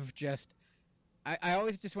massive, just. I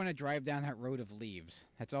always just want to drive down that road of leaves.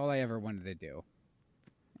 That's all I ever wanted to do.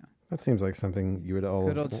 That seems like something you would all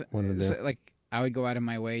want to do. Like I would go out of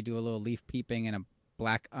my way, do a little leaf peeping in a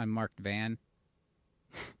black unmarked van.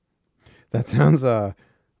 That sounds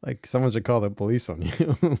like someone should call the police on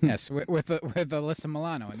you. Yes, with Alyssa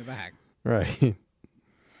Milano in the back. Right.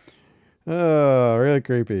 Oh, really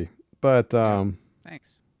creepy. But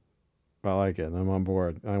thanks. I like it. I'm on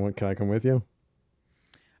board. Can I come with you?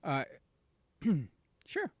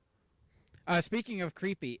 Sure. Speaking of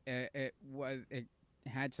creepy, it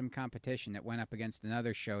had some competition. It went up against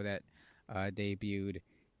another show that debuted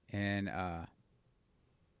in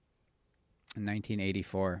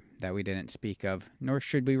 1984 that we didn't speak of, nor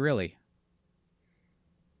should we really.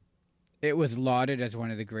 It was lauded as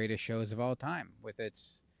one of the greatest shows of all time, with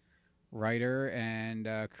its writer and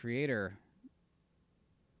creator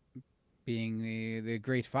being the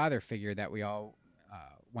great father figure that we all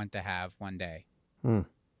want to have one day.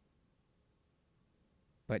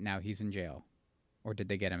 But now he's in jail. Or did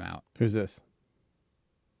they get him out? Who's this?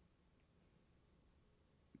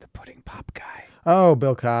 The pudding pop guy. Oh,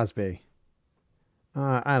 Bill Cosby.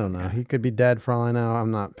 I don't know. He could be dead for all I know.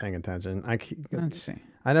 I'm not paying attention. Let's see.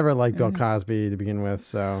 I never liked Bill Cosby to begin with,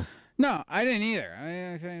 so. No, I didn't either.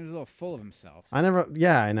 I thought he was a little full of himself. I know.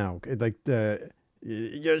 Like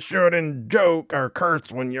you shouldn't joke or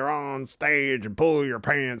curse when you're on stage and pull your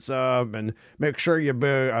pants up, and make sure you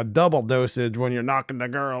do a double dosage when you're knocking the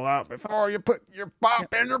girl up before you put your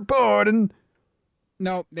pop in her pudding.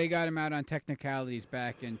 No, they got him out on technicalities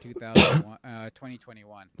back in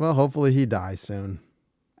 2021. Well, hopefully he dies soon.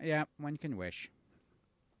 Yeah, one can wish.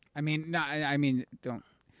 I mean,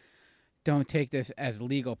 don't take this as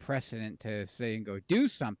legal precedent to say and go do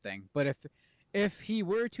something. But if he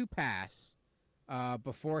were to pass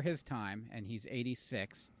before his time, and he's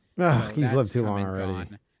 86, he's lived too long already.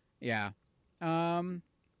 Gone. Yeah,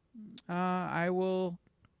 I will.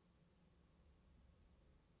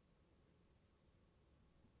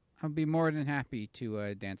 I'll be more than happy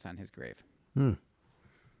to dance on his grave.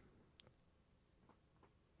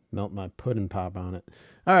 Melt my pudding pop on it.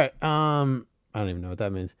 All right. I don't even know what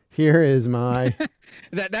that means. Here is my...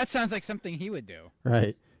 that sounds like something he would do.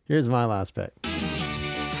 Right. Here's my last pick.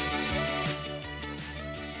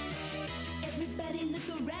 Everybody look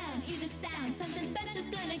around, hear the sound. Something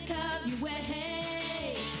special's gonna come your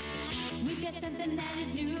way. We've got something that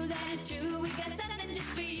is new, that is true. We've got something just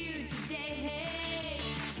for you today.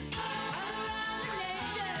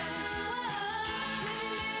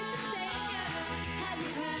 Have you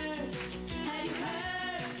heard?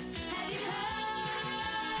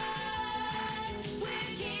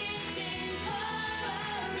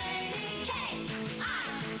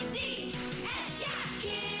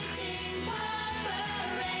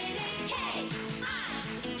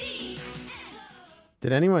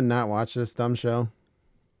 Did anyone not watch this dumb show?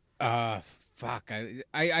 Fuck.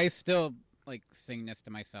 I still like sing this to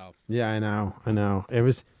myself. Yeah, I know. It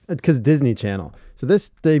was because Disney Channel. So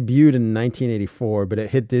this debuted in 1984, but it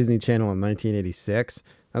hit Disney Channel in 1986.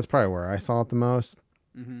 That's probably where I saw it the most.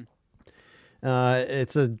 Mm-hmm.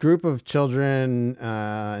 It's a group of children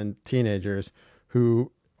and teenagers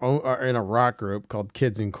who are in a rock group called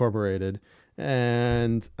Kids Incorporated.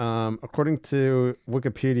 And according to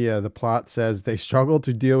Wikipedia, the plot says they struggle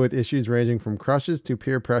to deal with issues ranging from crushes to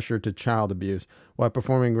peer pressure to child abuse while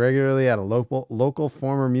performing regularly at a local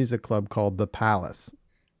former music club called The Palace.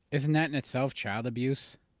 Isn't that in itself child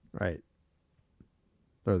abuse? Right.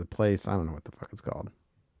 Or The Place. I don't know what the fuck it's called.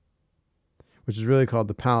 Which is really called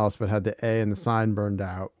The Palace, but had the A and the sign burned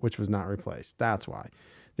out, which was not replaced. That's why.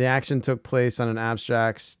 The action took place on an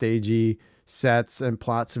abstract, stagey sets, and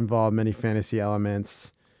plots involved many fantasy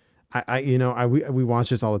elements. We watch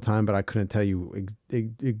this all the time, but I couldn't tell you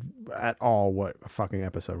at all what a fucking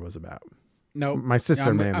episode was about. No, my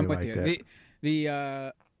sister mainly liked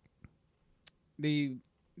it. The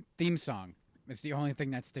theme song is the only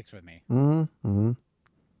thing that sticks with me. Mm-hmm.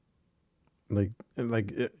 Like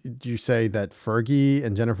you say that Fergie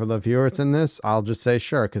and Jennifer Love Hewitt's in this, I'll just say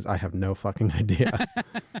sure because I have no fucking idea.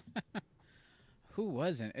 Who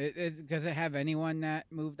wasn't? Does it have anyone that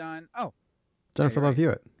moved on? Oh, Jennifer Love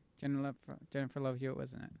Hewitt. Jennifer Love Hewitt,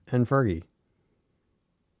 wasn't it? And Fergie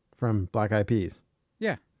from Black Eyed Peas.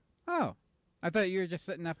 Yeah. Oh, I thought you were just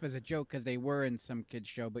setting up as a joke because they were in some kids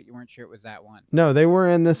show, but you weren't sure it was that one. No, they were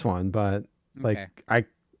in this one, but Okay. you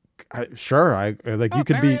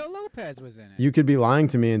could Mario Lopez was in it. You could be lying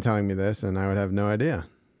to me and telling me this, and I would have no idea.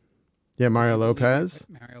 Yeah, Mario Lopez.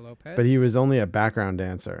 Mario Lopez. But he was only a background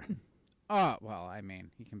dancer. Oh, well, I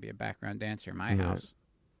mean, he can be a background dancer in my house.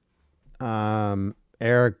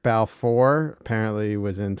 Eric Balfour apparently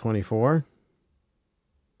was in 24.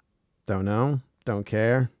 Don't know. Don't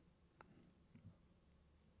care.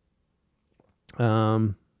 Yeah,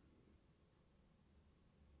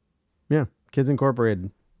 Kids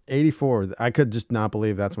Incorporated. 84. I could just not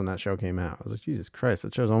believe that's when that show came out. I was like, Jesus Christ,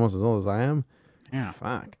 that show's almost as old as I am. Yeah.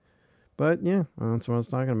 Fuck. But yeah, that's what I was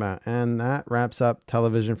talking about. And that wraps up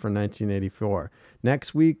television for 1984.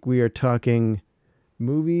 Next week, we are talking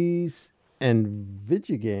movies and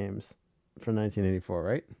video games for 1984,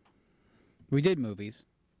 right? We did movies.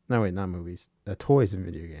 No, wait, not movies. Toys and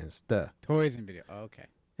video games. Duh. Toys and video. Oh, okay.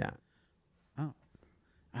 Yeah. Oh.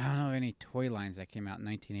 I don't know any toy lines that came out in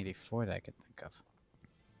 1984 that I could think of.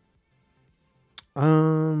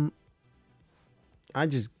 I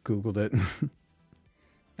just Googled it.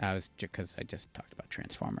 That was because I just talked about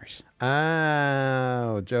Transformers.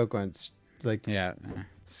 Oh, joke went like yeah,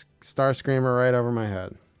 Star Screamer right over my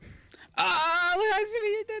head. Oh, look, I see what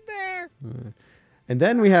you did there. And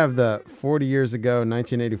then we have the 40 years ago,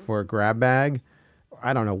 1984 grab bag.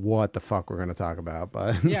 I don't know what the fuck we're going to talk about,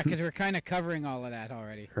 but yeah, because we're kind of covering all of that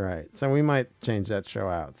already. Right. So we might change that show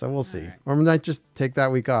out. So we'll see. Right. Or we might just take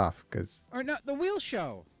that week off because Or no, the wheel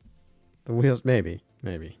show. the wheels, maybe.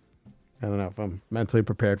 I don't know if I'm mentally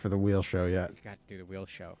prepared for the wheel show yet. Got to do the wheel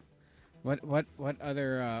show. What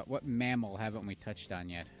other what mammal haven't we touched on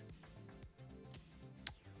yet?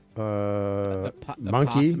 The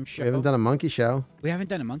monkey. possum We show? haven't done a monkey show. We haven't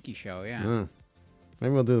done a monkey show, yeah.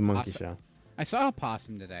 Maybe we'll do the monkey Possum. show. I saw a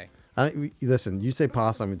possum today. Listen, you say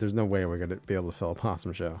possum, there's no way we're going to be able to fill a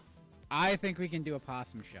possum show. I think we can do a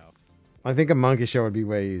possum show. I think a monkey show would be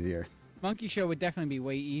way easier. Monkey show would definitely be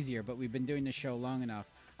way easier, but we've been doing this show long enough.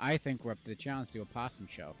 I think we're up to the challenge to do a possum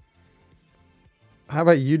show. How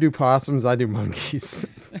about you do possums, I do monkeys?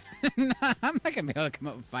 No, I'm not going to be able to come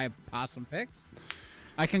up with 5 possum picks.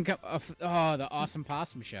 I can come... the Awesome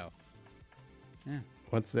Possum Show. Yeah.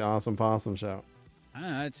 What's the Awesome Possum Show? I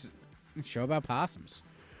don't know. It's a show about possums.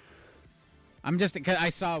 I'm just... Cause I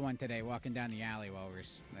saw one today walking down the alley while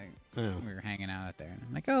we were hanging out there. And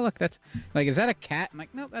I'm like, oh, look, that's... Like, is that a cat? I'm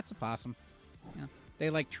like, no, that's a possum. You know, they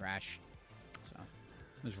like trash. So,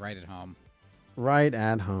 it was right at home. Right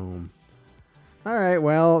at home. All right,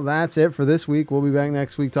 well, that's it for this week. We'll be back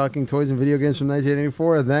next week talking toys and video games from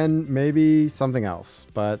 1984, then maybe something else.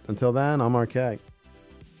 But until then, I'm RK.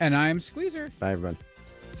 And I'm Squeezer. Bye, everyone.